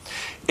age.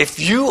 If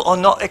you are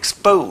not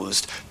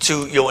exposed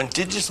to your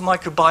indigenous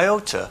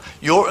microbiota,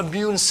 your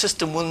immune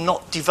system will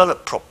not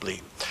develop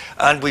properly.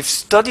 And we've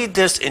studied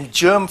this in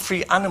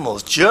germ-free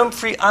animals.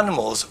 Germ-free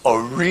animals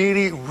are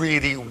really,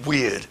 really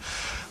weird.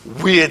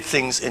 Weird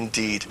things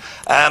indeed.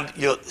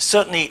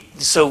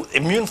 So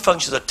immune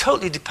functions are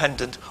totally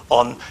dependent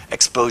on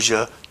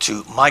exposure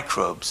to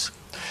microbes.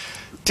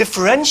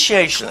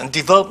 Differentiation and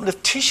development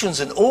of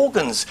tissues and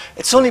organs.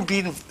 It's only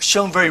been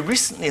shown very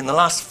recently in the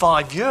last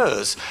 5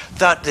 years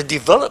that the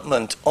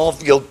development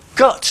of your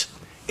gut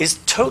is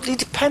totally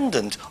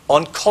dependent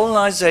on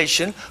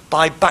colonization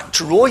by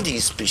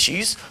Bacteroides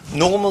species,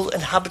 normal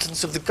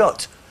inhabitants of the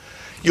gut.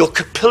 Your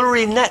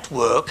capillary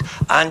network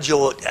and the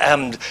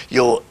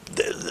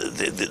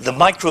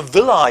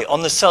microvilli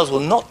on the cells will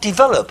not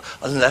develop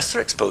unless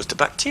they're exposed to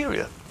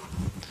bacteria.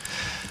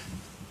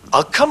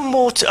 I'll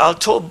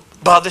talk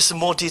about this in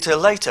more detail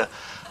later.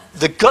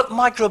 The gut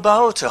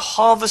microbiota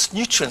harvests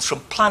nutrients from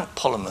plant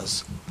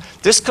polymers.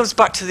 This comes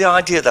back to the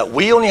idea that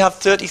we only have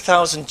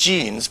 30,000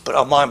 genes, but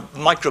our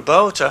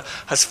microbiota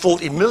has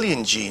 40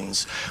 million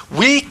genes.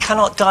 We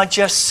cannot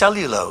digest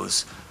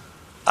cellulose,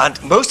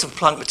 and most of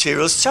plant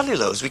material is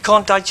cellulose. We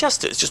can't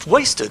digest it, it's just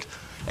wasted,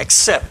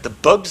 except the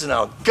bugs in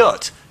our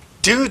gut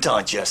do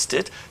digest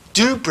it,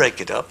 do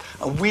break it up,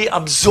 and we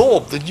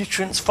absorb the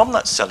nutrients from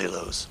that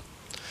cellulose.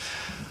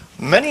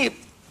 Many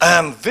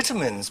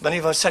vitamins, many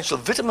of our essential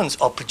vitamins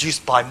are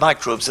produced by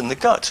microbes in the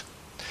gut.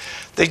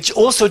 They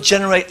also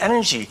generate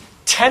energy.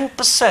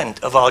 10%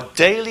 of our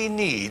daily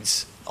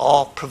needs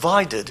are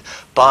provided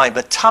by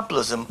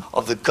metabolism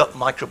of the gut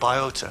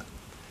microbiota.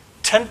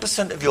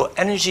 10% of your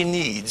energy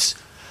needs.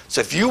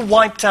 So if you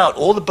wiped out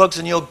all the bugs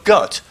in your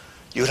gut,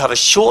 you would have a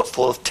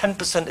shortfall of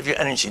 10% of your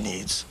energy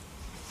needs.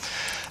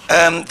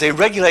 They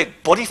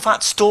regulate body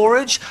fat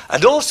storage,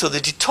 and also they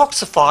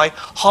detoxify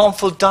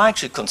harmful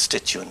dietary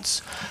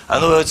constituents. In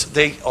other words,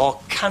 they are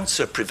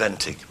cancer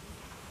preventing.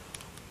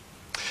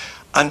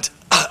 And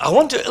I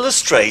want to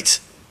illustrate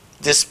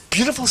this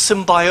beautiful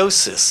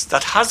symbiosis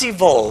that has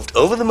evolved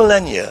over the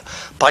millennia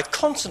by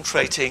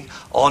concentrating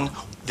on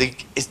the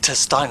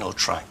intestinal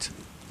tract.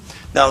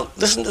 Now,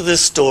 listen to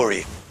this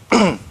story.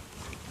 In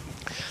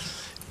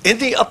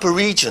the upper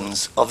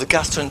regions of the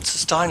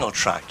gastrointestinal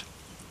tract,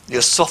 the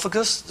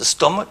esophagus, the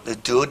stomach, the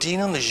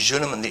duodenum, the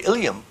jejunum, and the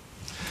ileum,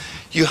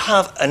 you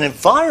have an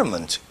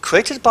environment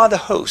created by the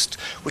host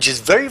which is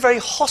very, very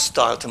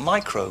hostile to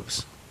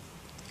microbes.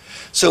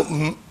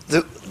 So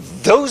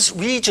those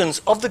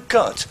regions of the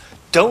gut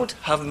don't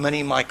have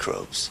many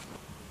microbes.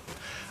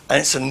 And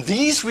it's in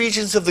these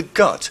regions of the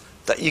gut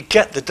that you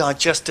get the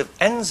digestive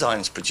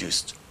enzymes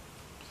produced.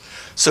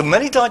 So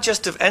many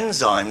digestive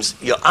enzymes,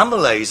 your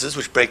amylases,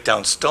 which break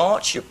down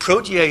starch, your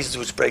proteases,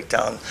 which break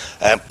down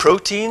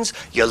proteins,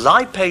 your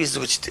lipases,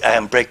 which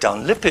break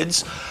down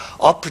lipids,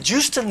 are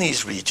produced in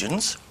these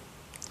regions,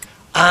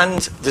 and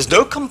there's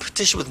no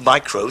competition with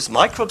microbes.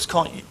 Microbes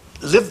can't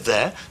live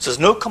there, so there's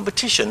no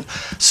competition.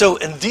 So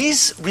in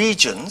these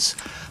regions,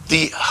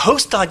 the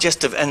host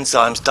digestive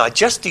enzymes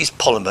digest these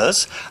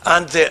polymers,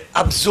 and they're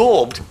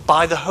absorbed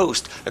by the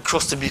host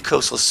across the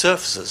mucosal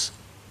surfaces.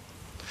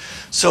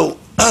 So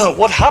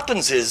what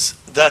happens is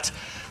that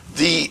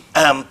the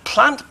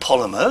plant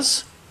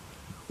polymers,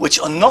 which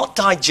are not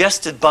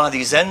digested by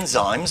these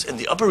enzymes in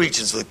the upper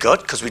regions of the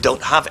gut, because we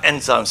don't have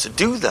enzymes to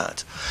do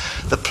that,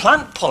 the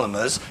plant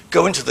polymers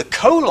go into the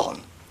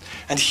colon.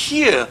 And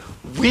here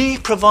we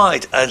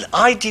provide an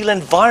ideal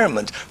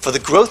environment for the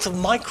growth of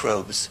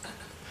microbes.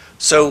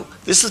 So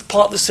this is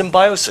part of the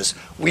symbiosis.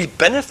 We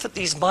benefit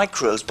these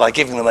microbes by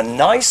giving them a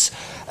nice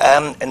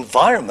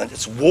environment.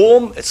 It's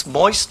warm, it's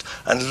moist,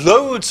 and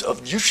loads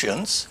of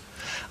nutrients.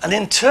 And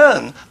in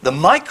turn, the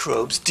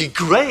microbes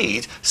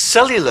degrade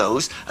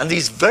cellulose and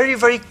these very,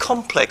 very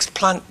complex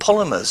plant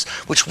polymers,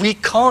 which we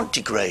can't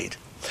degrade.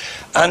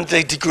 And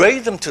they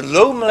degrade them to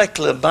low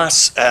molecular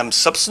mass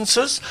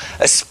substances,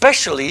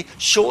 especially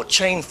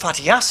short-chain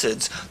fatty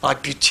acids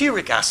like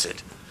butyric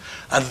acid.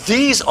 And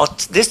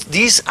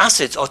these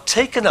acids are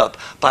taken up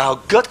by our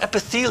gut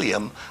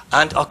epithelium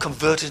and are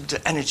converted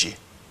into energy.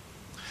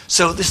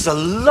 So this is a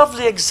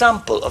lovely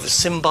example of a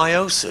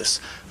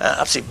symbiosis,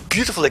 absolutely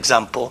beautiful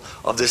example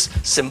of this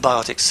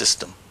symbiotic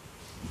system.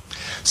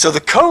 So the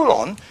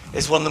colon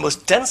is one of the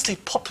most densely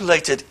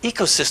populated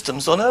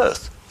ecosystems on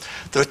Earth.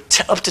 There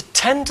are up to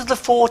 10 to the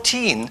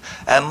 14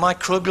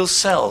 microbial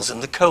cells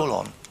in the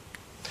colon.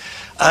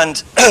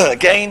 And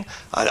again,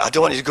 I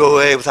don't want you to go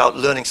away without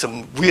learning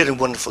some weird and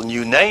wonderful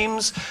new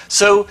names.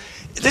 So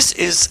this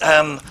is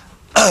an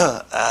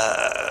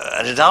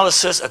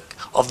analysis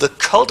of the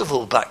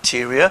cultival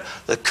bacteria,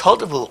 the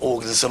cultival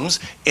organisms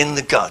in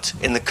the gut,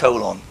 in the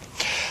colon.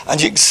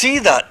 And you can see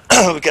that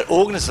we get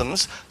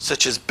organisms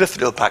such as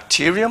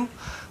Bifidobacterium,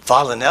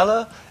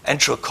 Veillonella,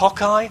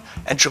 Enterococci,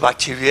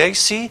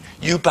 Enterobacteriaceae,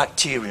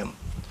 Eubacterium.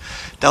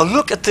 Now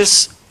look at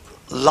this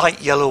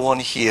light yellow one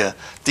here.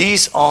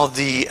 These are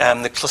the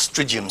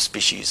Clostridium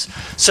species.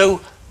 So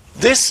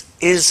this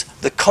is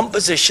the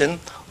composition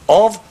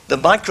of the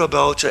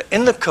microbiota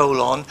in the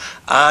colon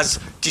as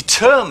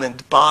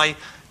determined by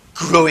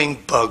growing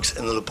bugs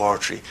in the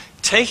laboratory.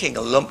 Taking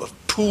a lump of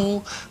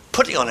poo,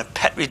 putting it on a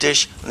Petri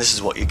dish, and this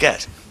is what you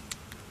get.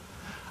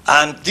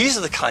 And these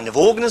are the kind of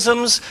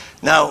organisms.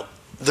 Now,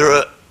 there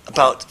are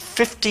about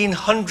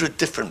 1,500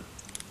 different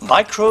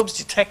microbes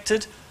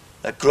detected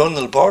that grow in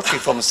the laboratory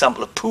from a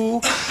sample of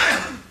poo.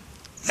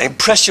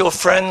 Impress your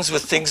friends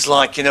with things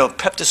like,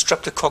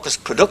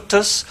 Peptostreptococcus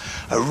productus,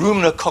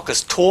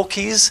 Ruminococcus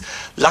torquis,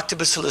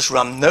 Lactobacillus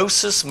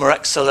rhamnosus,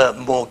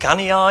 Moraxella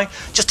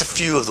morganii, just a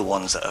few of the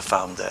ones that are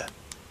found there.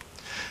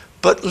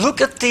 But look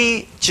at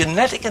the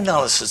genetic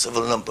analysis of a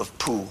lump of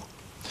poo.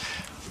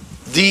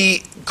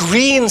 The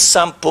green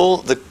sample,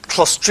 the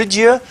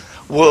Clostridia,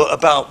 were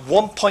about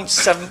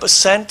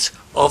 1.7%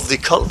 of the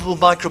cultival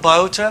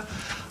microbiota.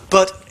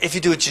 But if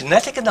you do a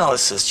genetic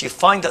analysis, you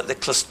find that the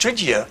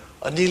Clostridia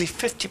are nearly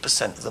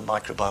 50% of the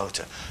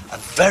microbiota. A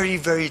very,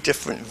 very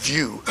different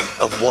view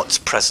of what's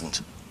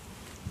present.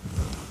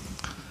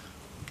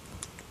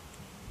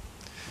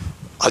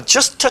 I'll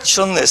just touch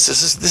on this.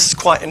 This is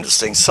quite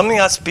interesting. Something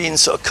that's been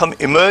sort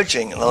of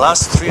emerging in the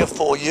last 3 or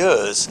 4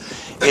 years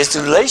is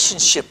the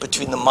relationship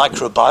between the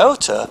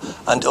microbiota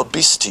and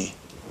obesity.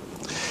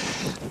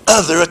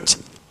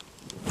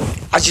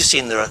 As you've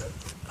seen, there are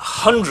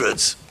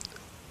hundreds,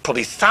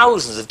 probably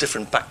thousands of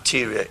different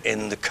bacteria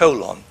in the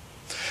colon.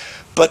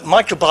 But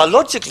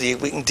microbiologically,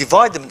 we can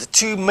divide them into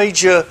 2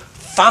 major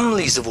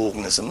families of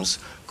organisms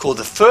called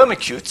the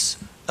firmicutes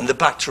and the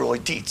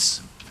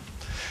bacteroidetes.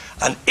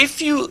 And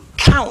if you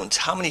count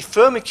how many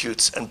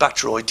firmicutes and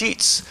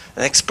bacteroidetes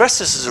and express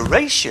this as a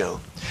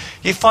ratio,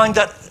 you find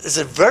that there's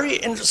a very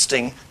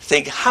interesting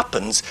thing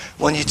happens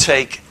when you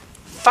take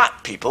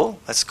fat people,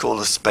 let's call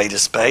a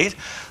spade,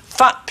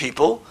 fat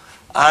people,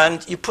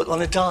 and you put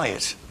on a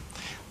diet.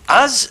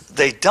 As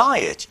they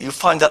diet, you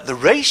find that the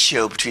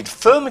ratio between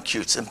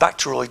firmicutes and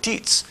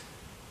bacteroidetes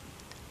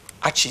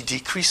actually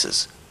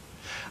decreases.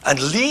 And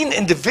lean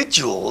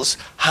individuals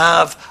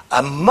have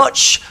a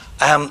much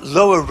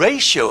lower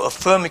ratio of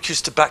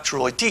firmicutes to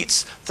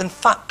bacteroidetes than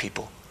fat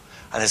people.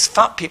 And as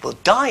fat people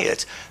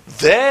diet,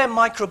 their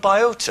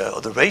microbiota,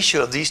 or the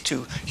ratio of these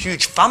 2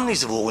 huge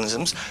families of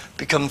organisms,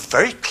 becomes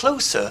very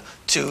closer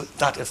to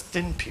that of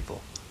thin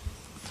people.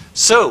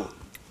 So,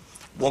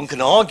 one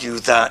can argue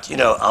that,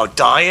 our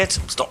diet,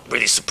 it's not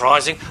really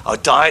surprising, our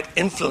diet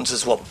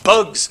influences what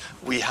bugs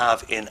we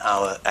have in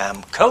our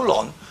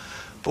colon.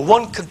 But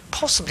one can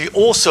possibly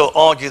also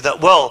argue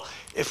that, well,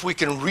 if we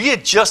can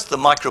readjust the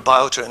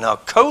microbiota in our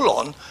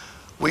colon,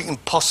 we can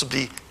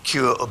possibly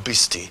cure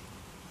obesity.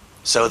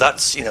 So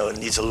that's, it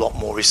needs a lot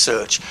more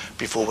research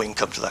before we can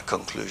come to that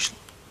conclusion.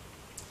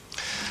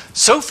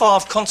 So far,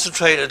 I've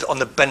concentrated on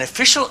the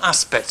beneficial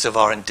aspects of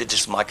our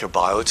indigenous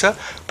microbiota,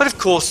 but of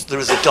course, there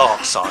is a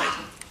dark side.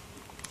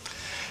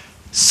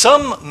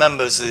 Some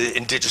members of the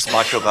indigenous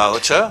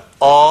microbiota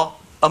are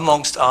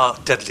amongst our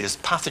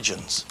deadliest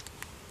pathogens.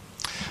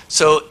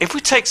 So if we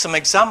take some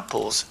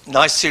examples,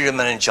 Neisseria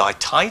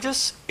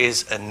meningitidis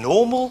is a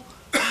normal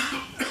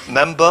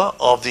member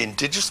of the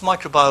indigenous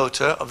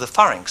microbiota of the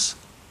pharynx,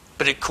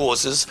 but it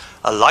causes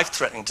a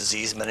life-threatening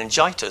disease,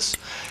 meningitis.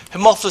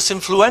 Haemophilus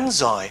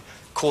influenzae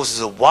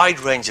causes a wide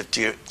range of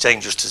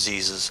dangerous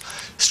diseases.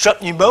 Strep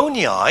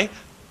pneumoniae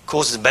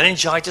causes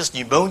meningitis,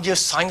 pneumonia,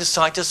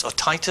 sinusitis,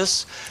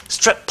 otitis.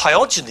 Strep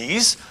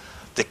pyogenes,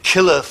 the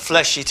killer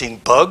flesh-eating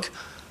bug,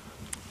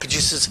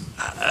 is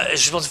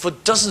responsible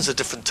for dozens of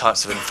different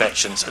types of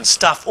infections, and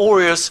Staph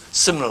aureus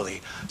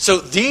similarly. So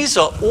these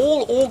are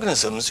all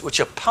organisms which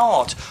are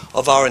part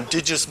of our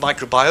indigenous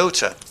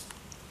microbiota.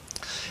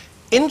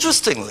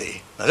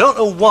 Interestingly, I don't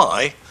know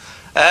why,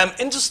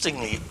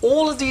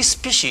 all of these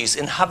species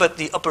inhabit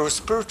the upper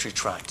respiratory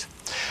tract.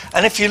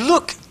 And if you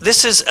look,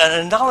 this is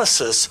an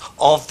analysis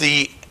of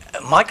the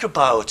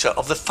microbiota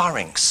of the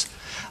pharynx.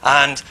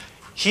 And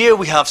here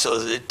we have sort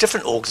of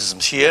different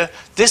organisms here.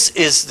 This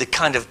is the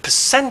kind of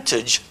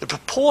percentage, the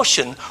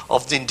proportion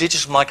of the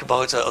indigenous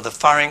microbiota of the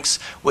pharynx,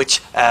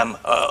 which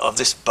of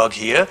this bug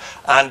here.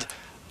 And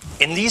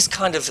in these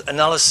kind of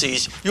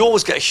analyses, you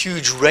always get a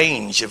huge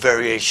range of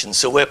variation.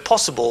 So where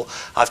possible,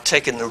 I've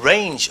taken the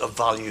range of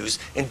values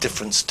in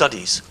different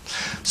studies.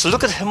 So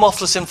look at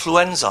Haemophilus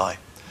influenzae.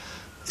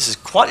 This is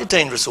quite a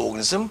dangerous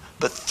organism,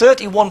 but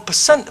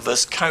 31% of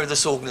us carry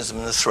this organism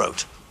in the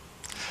throat.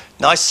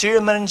 Neisseria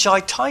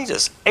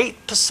meningitidis,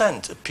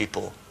 8% of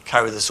people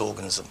carry this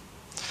organism.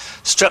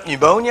 Strep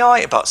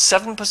pneumoniae, about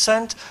 7%.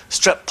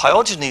 Strep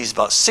pyogenes,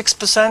 about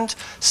 6%.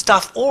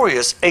 Staph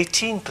aureus,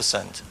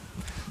 18%.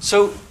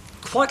 So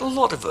quite a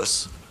lot of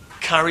us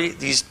carry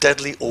these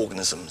deadly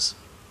organisms.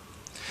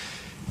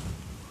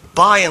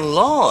 By and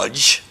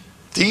large,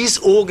 these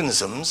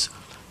organisms,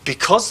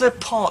 because they're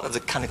part of the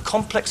kind of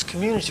complex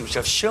community which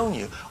I've shown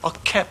you, are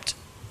kept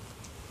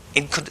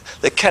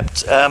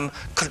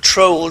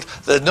controlled,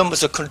 the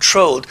numbers are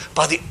controlled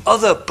by the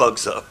other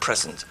bugs that are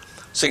present.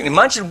 So you can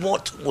imagine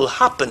what will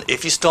happen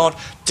if you start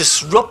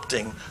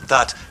disrupting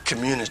that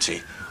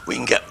community. We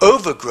can get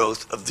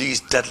overgrowth of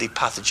these deadly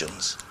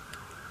pathogens.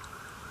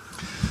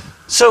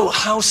 So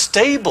how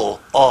stable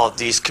are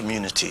these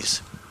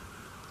communities?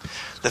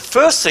 The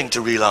first thing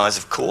to realize,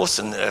 of course,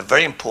 and a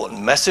very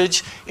important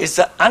message, is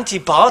that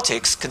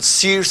antibiotics can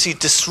seriously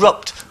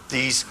disrupt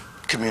these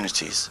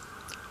communities.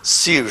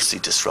 Seriously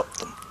disrupt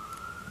them.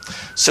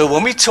 So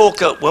when we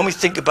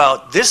think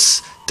about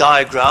this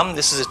diagram,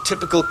 this is a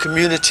typical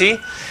community.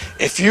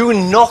 If you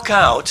knock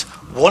out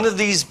one of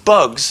these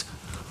bugs,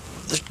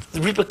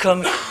 the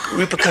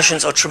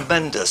repercussions are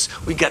tremendous.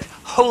 We get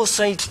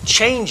wholesale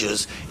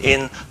changes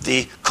in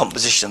the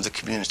composition of the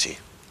community.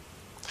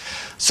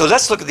 So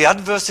let's look at the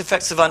adverse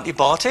effects of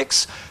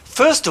antibiotics.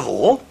 First of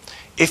all,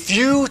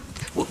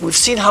 we've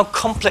seen how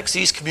complex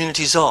these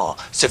communities are.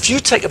 So if you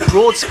take a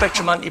broad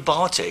spectrum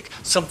antibiotic,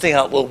 something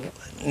that will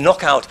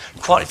knock out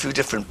quite a few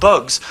different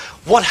bugs,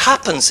 what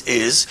happens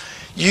is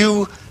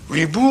you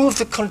remove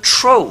the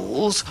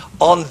controls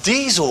on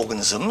these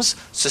organisms,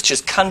 such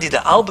as Candida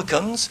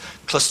albicans,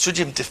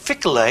 Clostridium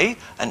difficile,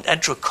 and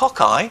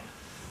Enterococci,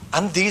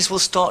 and these will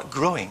start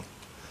growing.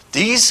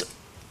 These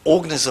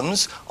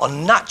organisms are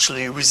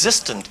naturally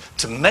resistant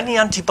to many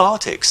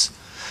antibiotics.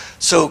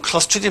 So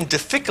Clostridium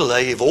difficile,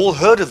 you've all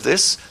heard of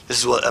this.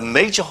 This is a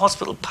major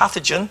hospital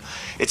pathogen.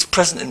 It's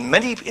present in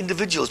many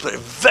individuals, but at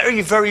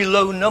very, very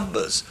low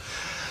numbers.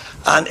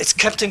 And it's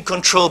kept in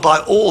control by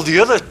all the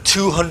other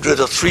 200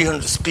 or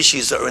 300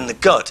 species that are in the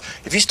gut.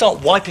 If you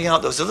start wiping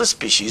out those other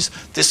species,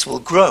 this will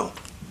grow.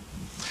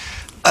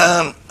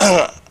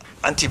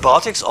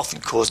 Antibiotics often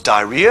cause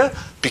diarrhea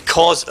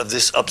because of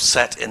this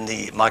upset in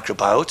the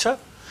microbiota.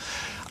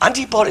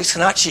 Antibiotics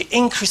can actually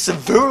increase the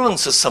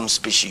virulence of some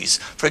species.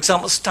 For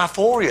example, Staph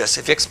aureus.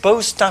 If you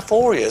expose Staph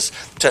aureus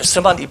to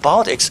some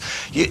antibiotics,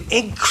 you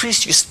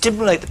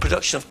stimulate the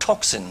production of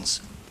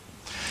toxins.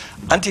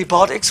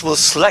 Antibiotics will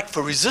select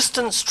for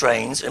resistant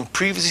strains in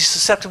previously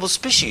susceptible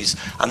species.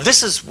 And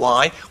this is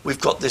why we've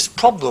got this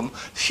problem,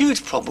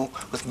 huge problem,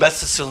 with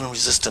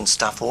methicillin-resistant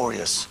Staph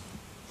aureus.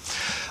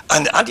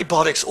 And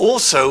antibiotics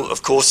also,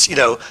 of course,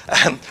 no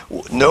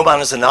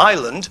man is an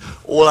island.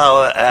 All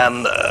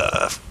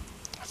our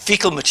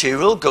fecal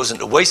material goes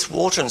into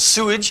wastewater and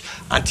sewage.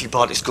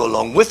 Antibiotics go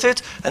along with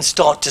it and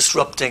start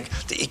disrupting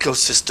the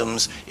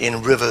ecosystems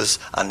in rivers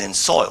and in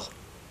soil.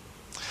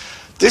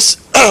 This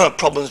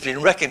problem has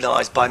been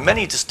recognized by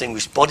many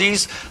distinguished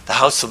bodies. The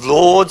House of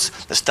Lords,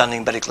 the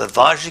Standing Medical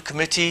Advisory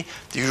Committee,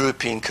 the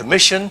European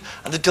Commission,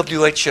 and the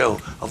WHO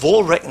have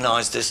all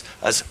recognized this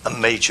as a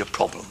major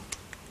problem.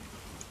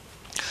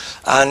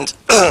 And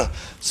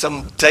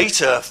some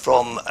data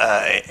from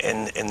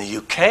in the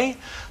UK,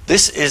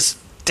 this is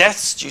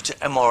deaths due to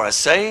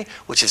MRSA,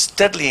 which has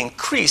steadily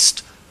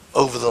increased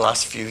over the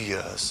last few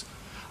years.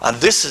 And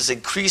this has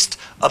increased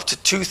up to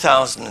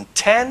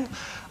 2010,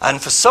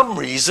 and for some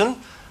reason,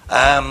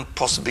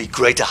 possibly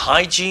greater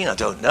hygiene, I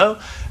don't know,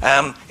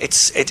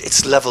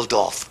 it's leveled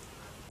off.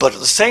 But at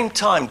the same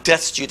time,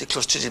 deaths due to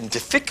Clostridium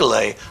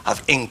difficile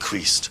have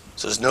increased,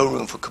 so there's no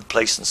room for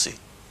complacency.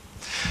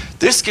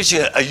 This gives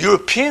you a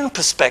European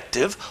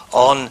perspective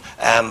on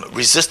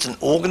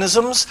resistant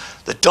organisms.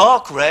 The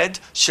dark red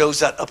shows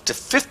that up to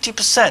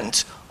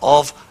 50%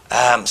 of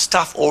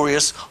Staph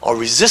aureus are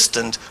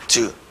resistant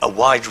to a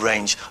wide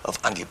range of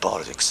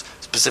antibiotics,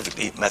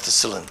 specifically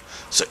methicillin.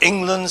 So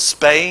England,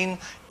 Spain,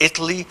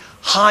 Italy,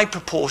 high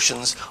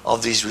proportions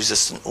of these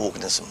resistant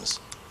organisms.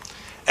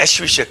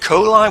 Escherichia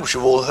coli, which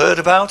we've all heard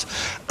about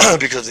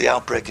because of the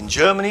outbreak in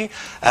Germany.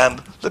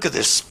 Look at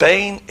this,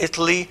 Spain,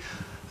 Italy,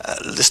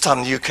 this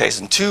time the UK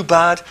isn't too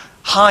bad.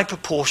 High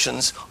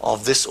proportions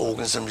of this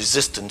organism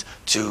resistant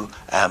to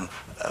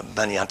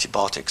many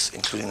antibiotics,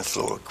 including the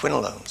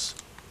fluoroquinolones.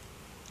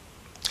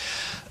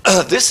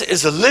 This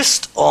is a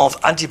list of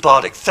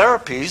antibiotic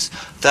therapies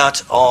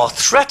that are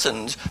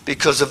threatened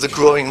because of the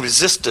growing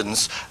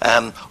resistance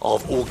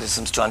of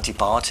organisms to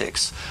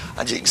antibiotics.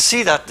 And you can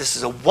see that this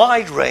is a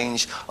wide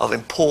range of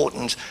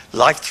important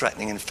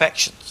life-threatening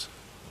infections.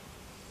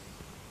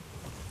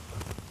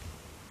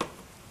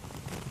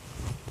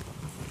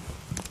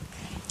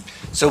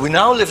 So we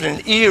now live in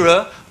an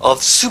era of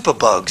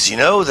superbugs,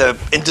 they're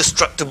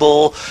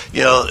indestructible,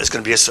 there's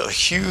going to be a sort of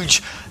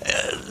huge,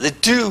 they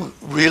do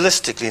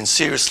realistically and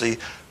seriously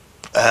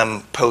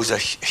pose a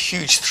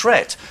huge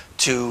threat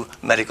to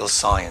medical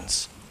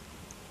science.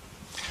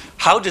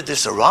 How did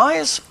this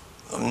arise?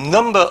 A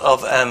number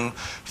of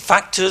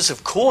factors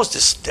have caused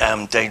this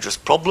dangerous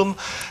problem.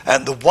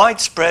 The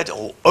widespread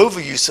or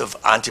overuse of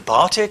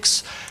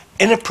antibiotics,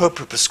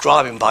 inappropriate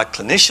prescribing by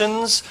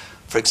clinicians,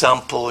 For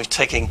example, you're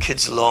taking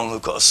kids along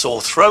who've got a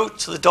sore throat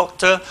to the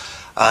doctor,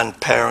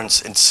 and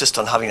parents insist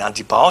on having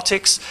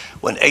antibiotics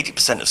when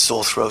 80% of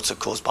sore throats are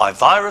caused by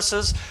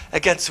viruses,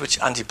 against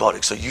which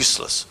antibiotics are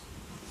useless.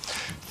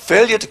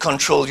 Failure to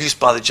control use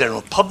by the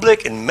general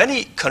public in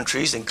many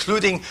countries,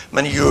 including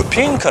many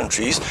European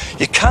countries.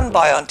 You can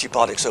buy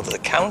antibiotics over the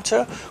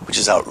counter, which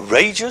is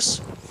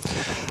outrageous.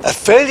 A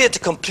failure to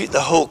complete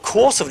the whole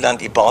course of an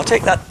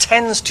antibiotic that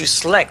tends to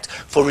select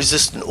for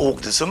resistant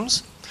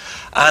organisms.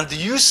 And the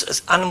use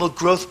as animal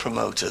growth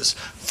promoters.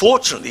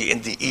 Fortunately,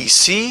 in the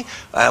EC,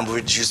 we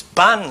introduced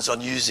bans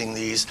on using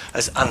these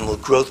as animal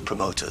growth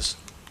promoters.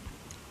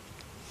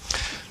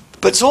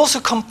 But it's also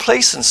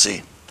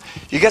complacency.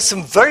 You get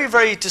some very,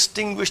 very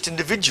distinguished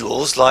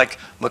individuals like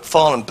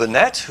Macfarlane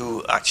Burnet,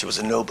 who actually was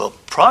a Nobel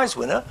Prize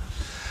winner,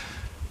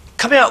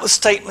 coming out with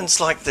statements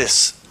like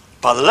this.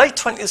 By the late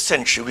 20th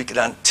century, we could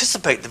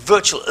anticipate the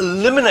virtual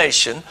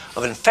elimination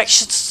of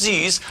infectious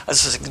disease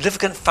as a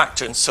significant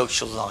factor in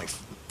social life.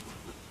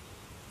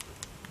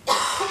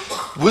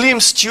 William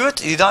Stewart,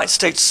 the United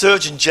States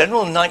Surgeon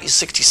General in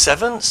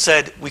 1967,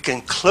 said, we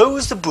can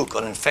close the book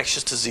on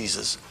infectious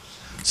diseases.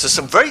 So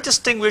some very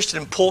distinguished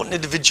and important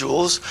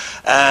individuals,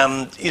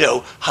 have,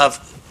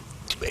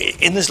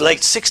 in the late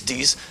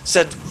 60s,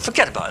 said,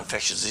 forget about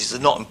infectious diseases, they're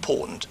not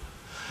important.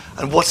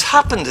 And what's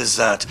happened is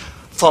that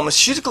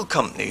pharmaceutical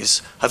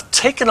companies have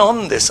taken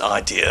on this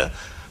idea.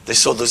 They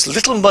saw there's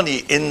little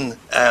money in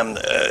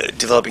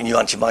developing new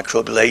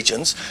antimicrobial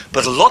agents,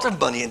 but a lot of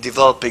money in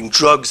developing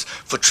drugs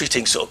for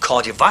treating sort of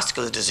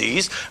cardiovascular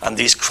disease and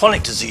these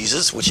chronic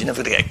diseases, which you're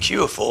never going to get a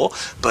cure for,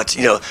 but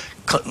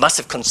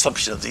massive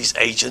consumption of these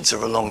agents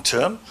over long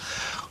term.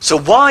 So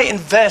why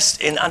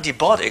invest in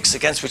antibiotics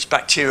against which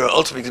bacteria are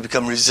ultimately going to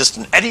become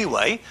resistant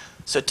anyway?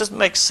 So it doesn't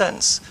make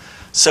sense.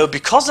 So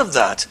because of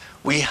that,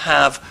 we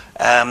have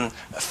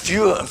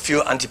fewer and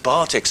fewer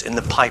antibiotics in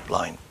the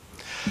pipeline.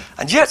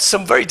 And yet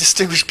some very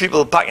distinguished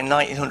people back in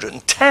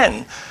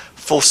 1910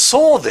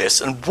 foresaw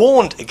this and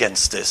warned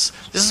against this.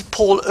 This is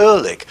Paul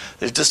Ehrlich,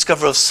 the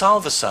discoverer of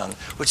Salvarsan,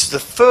 which is the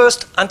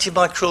first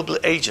antimicrobial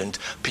agent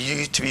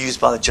to be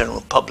used by the general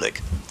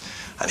public.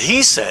 And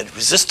he said,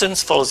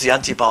 resistance follows the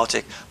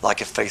antibiotic like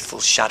a faithful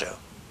shadow.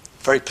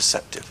 Very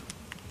perceptive.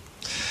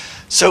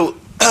 So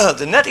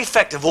the net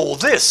effect of all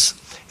this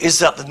is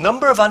that the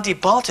number of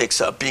antibiotics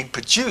that are being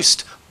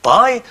produced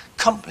by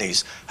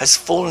companies has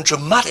fallen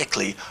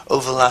dramatically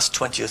over the last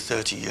 20 or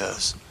 30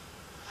 years.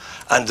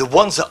 And the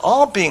ones that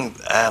are being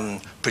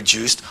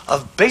produced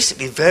are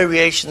basically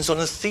variations on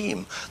a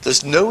theme.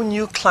 There's no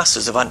new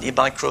classes of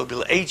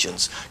antimicrobial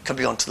agents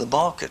coming onto the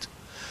market.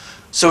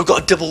 So we've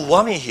got a double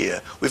whammy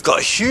here. We've got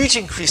a huge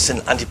increase in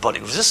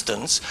antibiotic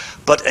resistance,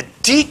 but a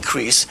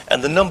decrease in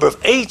the number of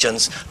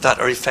agents that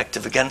are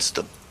effective against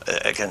them,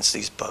 against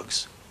these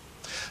bugs.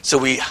 So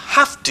we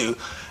have to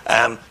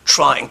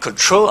try and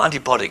control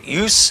antibiotic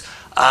use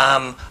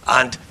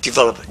and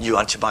develop new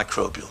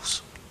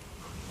antimicrobials.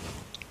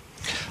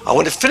 I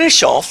want to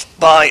finish off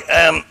by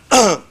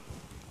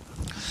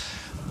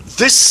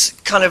this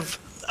kind of,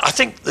 I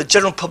think the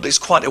general public is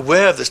quite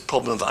aware of this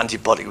problem of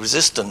antibiotic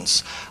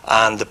resistance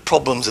and the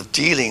problems of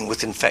dealing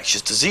with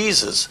infectious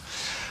diseases.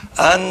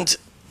 And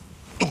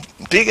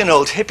being an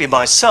old hippie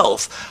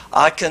myself,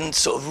 I can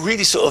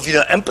really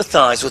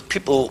empathize with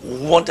people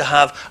who want to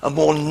have a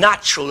more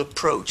natural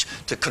approach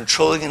to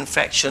controlling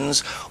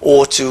infections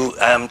or to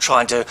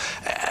trying to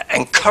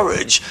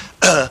encourage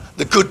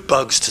the good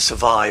bugs to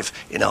survive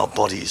in our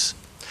bodies.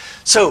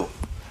 So,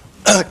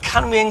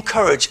 can we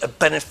encourage a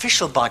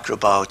beneficial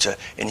microbiota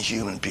in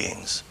human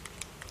beings?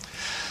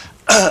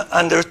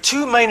 And there are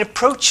two main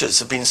approaches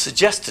that have been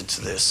suggested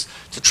to this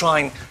to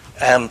try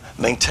and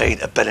maintain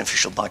a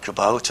beneficial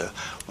microbiota.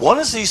 One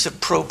is the use of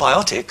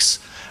probiotics,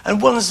 and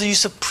one is the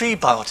use of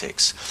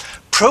prebiotics.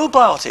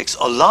 Probiotics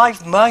are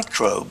live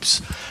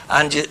microbes,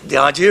 and the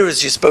idea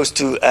is you're supposed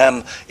to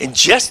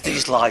ingest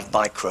these live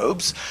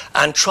microbes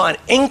and try and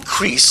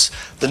increase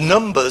the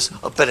numbers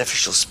of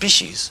beneficial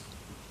species.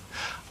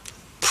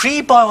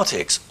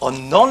 Prebiotics are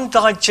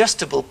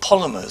non-digestible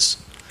polymers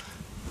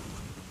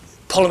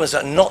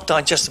that are not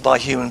digested by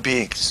human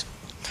beings,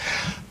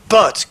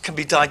 but can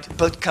be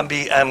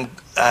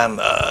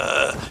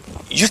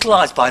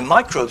utilized by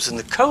microbes in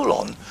the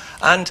colon,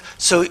 and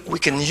so we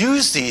can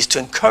use these to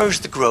encourage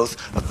the growth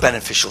of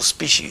beneficial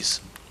species.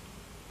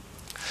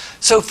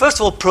 So first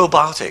of all,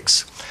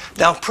 probiotics.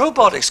 Now,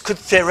 probiotics could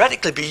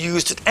theoretically be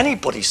used at any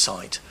body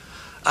site,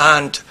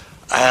 and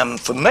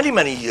for many,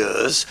 many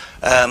years,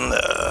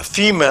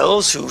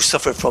 females who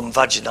suffered from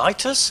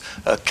vaginitis,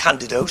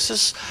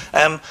 candidosis,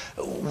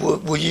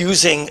 were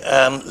using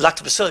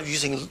lactobacillus,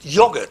 using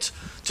yogurt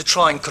to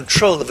try and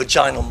control the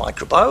vaginal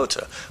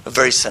microbiota, a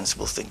very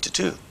sensible thing to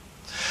do.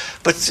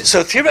 But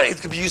so theoretically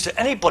it could be used at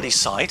any body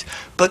site,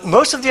 but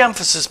most of the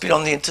emphasis has been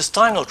on the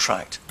intestinal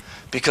tract,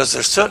 because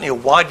there's certainly a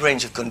wide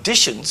range of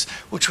conditions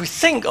which we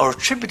think are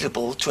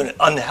attributable to an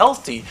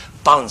unhealthy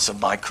balance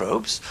of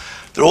microbes.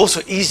 They're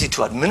also easy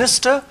to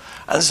administer,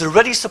 and there's a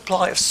ready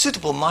supply of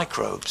suitable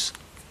microbes.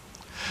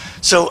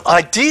 So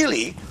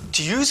ideally,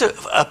 to use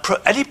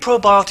any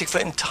probiotic for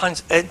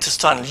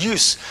intestinal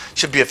use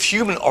should be of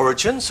human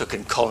origin, so it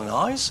can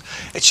colonize.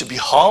 It should be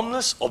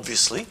harmless,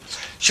 obviously.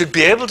 Should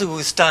be able to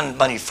withstand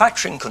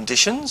manufacturing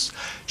conditions.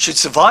 Should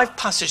survive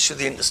passage through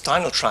the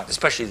intestinal tract,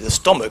 especially the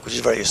stomach, which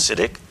is very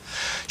acidic.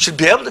 Should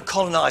be able to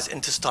colonize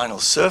intestinal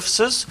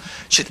surfaces.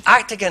 Should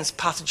act against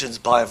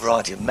pathogens by a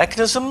variety of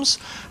mechanisms.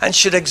 And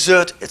should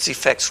exert its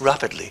effects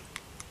rapidly.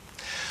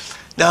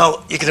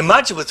 Now, you can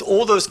imagine with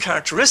all those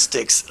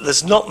characteristics,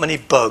 there's not many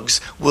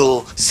bugs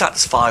will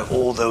satisfy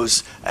all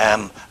those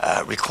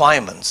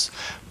requirements.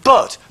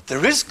 But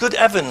there is good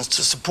evidence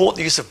to support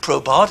the use of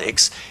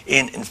probiotics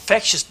in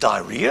infectious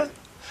diarrhea,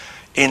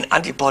 in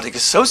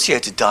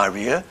antibiotic-associated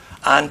diarrhea,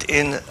 and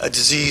in a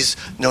disease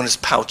known as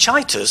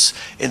pouchitis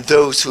in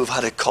those who have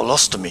had a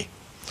colostomy.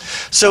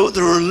 So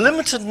there are a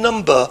limited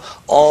number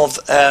of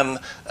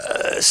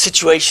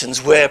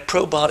situations where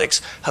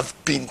probiotics have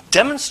been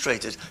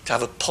demonstrated to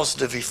have a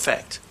positive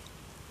effect.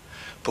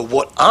 But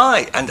what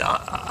I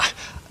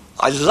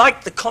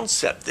like the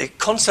concept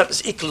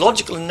is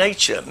ecological in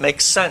nature,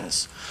 makes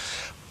sense.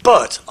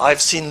 But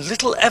I've seen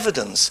little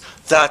evidence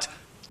that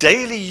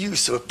daily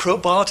use of a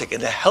probiotic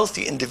in a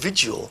healthy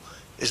individual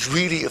is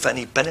really of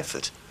any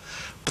benefit.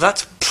 But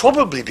that's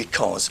probably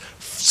because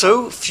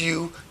so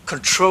few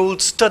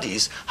controlled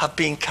studies have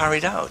been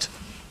carried out.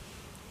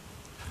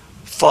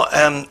 For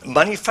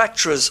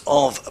manufacturers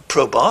of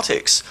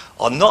probiotics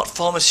are not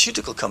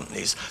pharmaceutical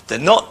companies. They're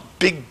not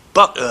big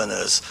buck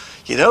earners,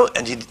 you know,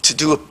 and to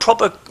do a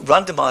proper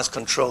randomized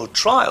controlled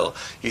trial,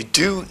 you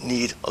do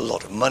need a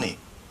lot of money.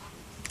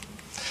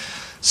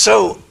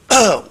 So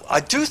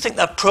I do think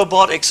that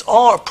probiotics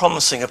are a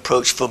promising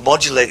approach for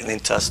modulating the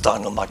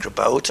intestinal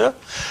microbiota.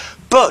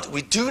 But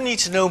we do need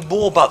to know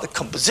more about the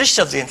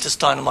composition of the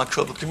intestinal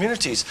microbial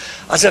communities.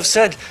 As I've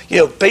said, you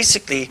know,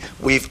 basically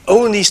we've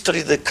only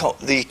studied the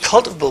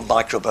cultivable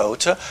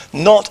microbiota,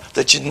 not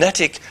the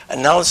genetic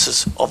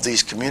analysis of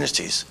these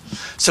communities.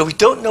 So we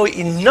don't know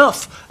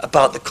enough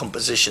about the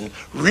composition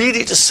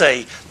really to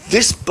say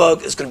this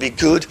bug is going to be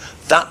good,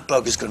 that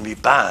bug is going to be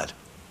bad.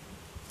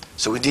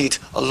 So we need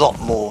a lot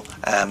more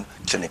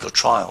clinical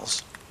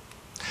trials.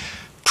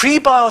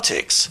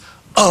 Prebiotics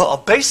are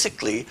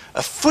basically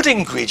a food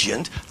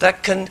ingredient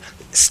that can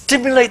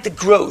stimulate the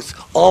growth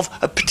of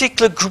a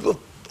particular group of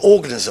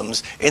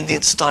organisms in the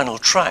intestinal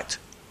tract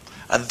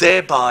and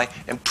thereby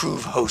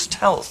improve host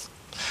health.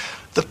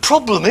 The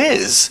problem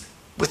is,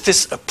 with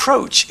this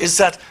approach, is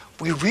that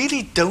we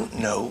really don't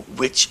know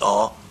which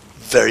are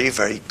very,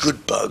 very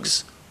good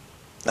bugs.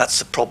 That's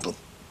the problem.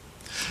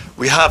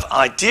 We have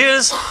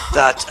ideas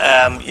that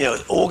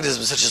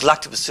organisms such as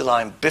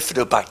Lactobacilli and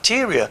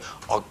Bifidobacteria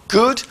are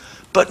good,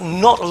 but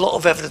not a lot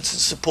of evidence in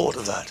support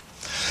of that.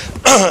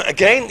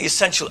 Again, the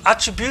essential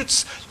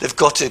attributes, they've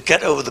got to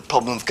get over the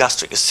problem of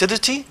gastric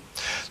acidity,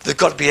 they've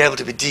got to be able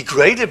to be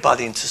degraded by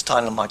the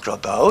intestinal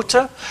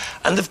microbiota,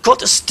 and they've got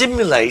to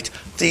stimulate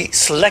the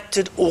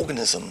selected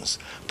organisms.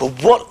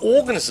 But what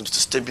organisms to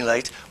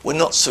stimulate, we're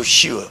not so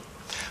sure.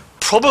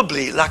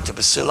 Probably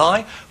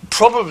Lactobacilli,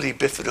 probably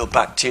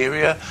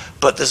Bifidobacteria,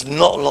 but there's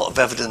not a lot of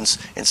evidence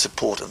in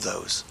support of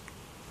those.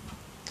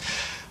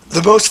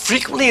 The most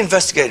frequently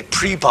investigated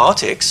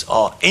prebiotics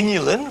are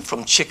inulin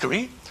from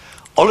chicory,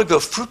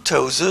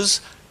 oligofructoses,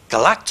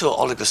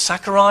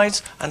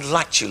 galacto-oligosaccharides, and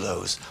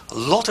lactulose. A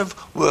lot of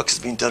work has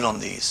been done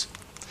on these.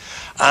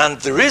 And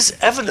there is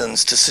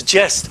evidence to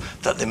suggest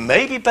that they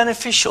may be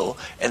beneficial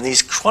in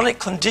these chronic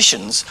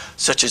conditions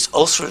such as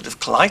ulcerative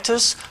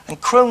colitis and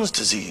Crohn's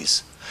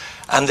disease.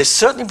 And they've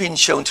certainly been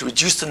shown to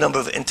reduce the number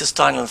of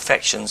intestinal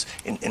infections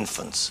in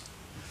infants.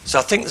 So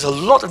I think there's a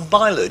lot of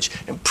mileage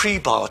in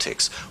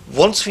prebiotics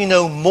once we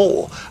know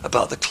more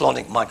about the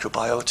colonic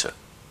microbiota.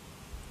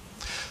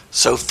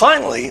 So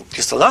finally,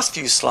 just the last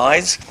few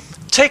slides,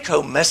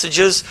 take-home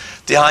messages,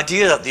 the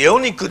idea that the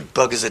only good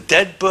bug is a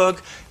dead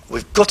bug,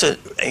 we've got to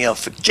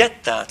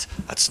forget that.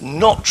 That's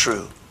not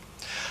true.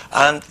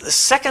 And the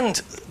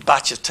second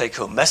batch of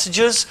take-home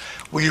messages,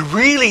 we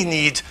really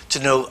need to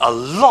know a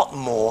lot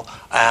more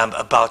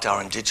about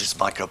our indigenous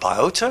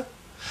microbiota,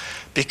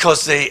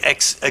 because they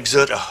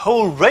exert a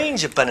whole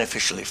range of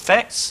beneficial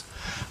effects.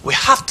 We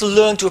have to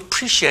learn to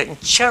appreciate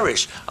and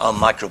cherish our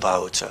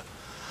microbiota.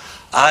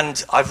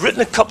 And I've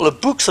written a couple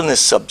of books on this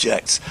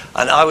subject,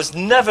 and I was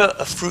never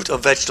a fruit or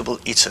vegetable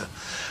eater.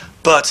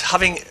 But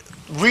having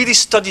really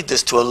studied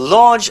this to a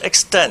large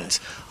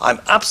extent, I'm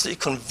absolutely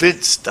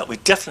convinced that we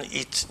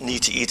definitely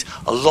need to eat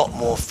a lot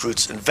more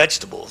fruits and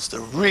vegetables. They're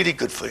really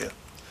good for you.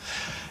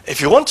 If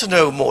you want to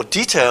know more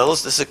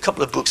details, there's a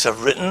couple of books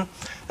I've written.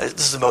 This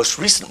is the most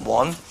recent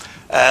one,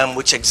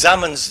 which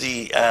examines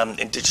the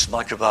indigenous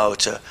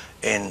microbiota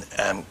in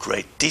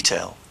great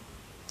detail.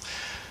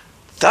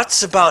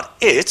 That's about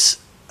it.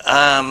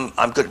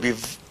 I'm going to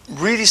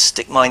really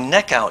stick my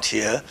neck out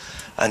here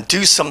and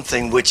do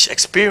something which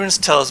experience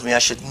tells me I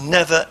should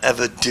never,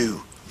 ever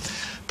do.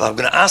 But I'm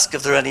going to ask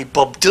if there are any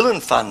Bob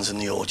Dylan fans in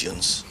the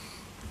audience.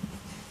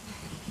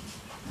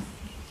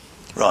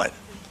 Right.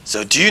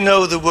 So do you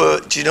know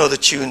the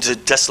tune to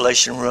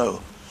Desolation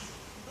Row?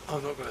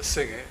 I'm not going to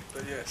sing it,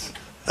 but yes.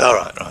 All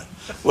right, right.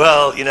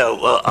 Well,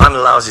 I'm a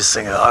lousy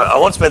singer. I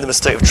once made the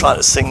mistake of trying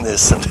to sing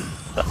this, and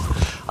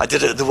I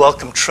did it at the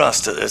Wellcome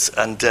Trust,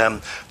 and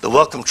the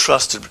Wellcome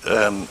Trust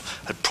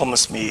had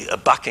promised me a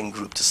backing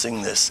group to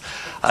sing this,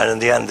 and in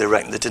the end they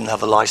reckoned they didn't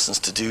have a license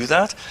to do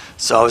that,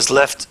 so I was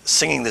left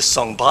singing this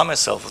song by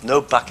myself with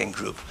no backing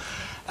group.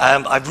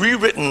 I've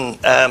rewritten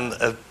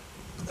a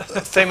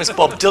famous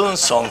Bob Dylan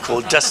song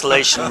called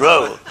Desolation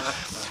Row,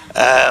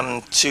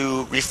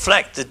 to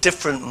reflect the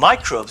different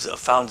microbes that are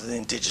found in the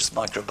indigenous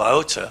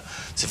microbiota.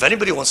 So if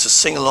anybody wants to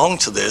sing along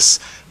to this,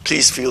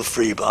 please feel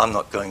free, but I'm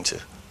not going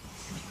to.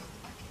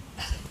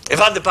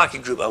 If I had the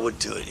backing group, I would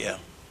do it, yeah.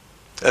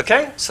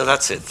 Okay, so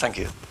that's it. Thank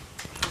you.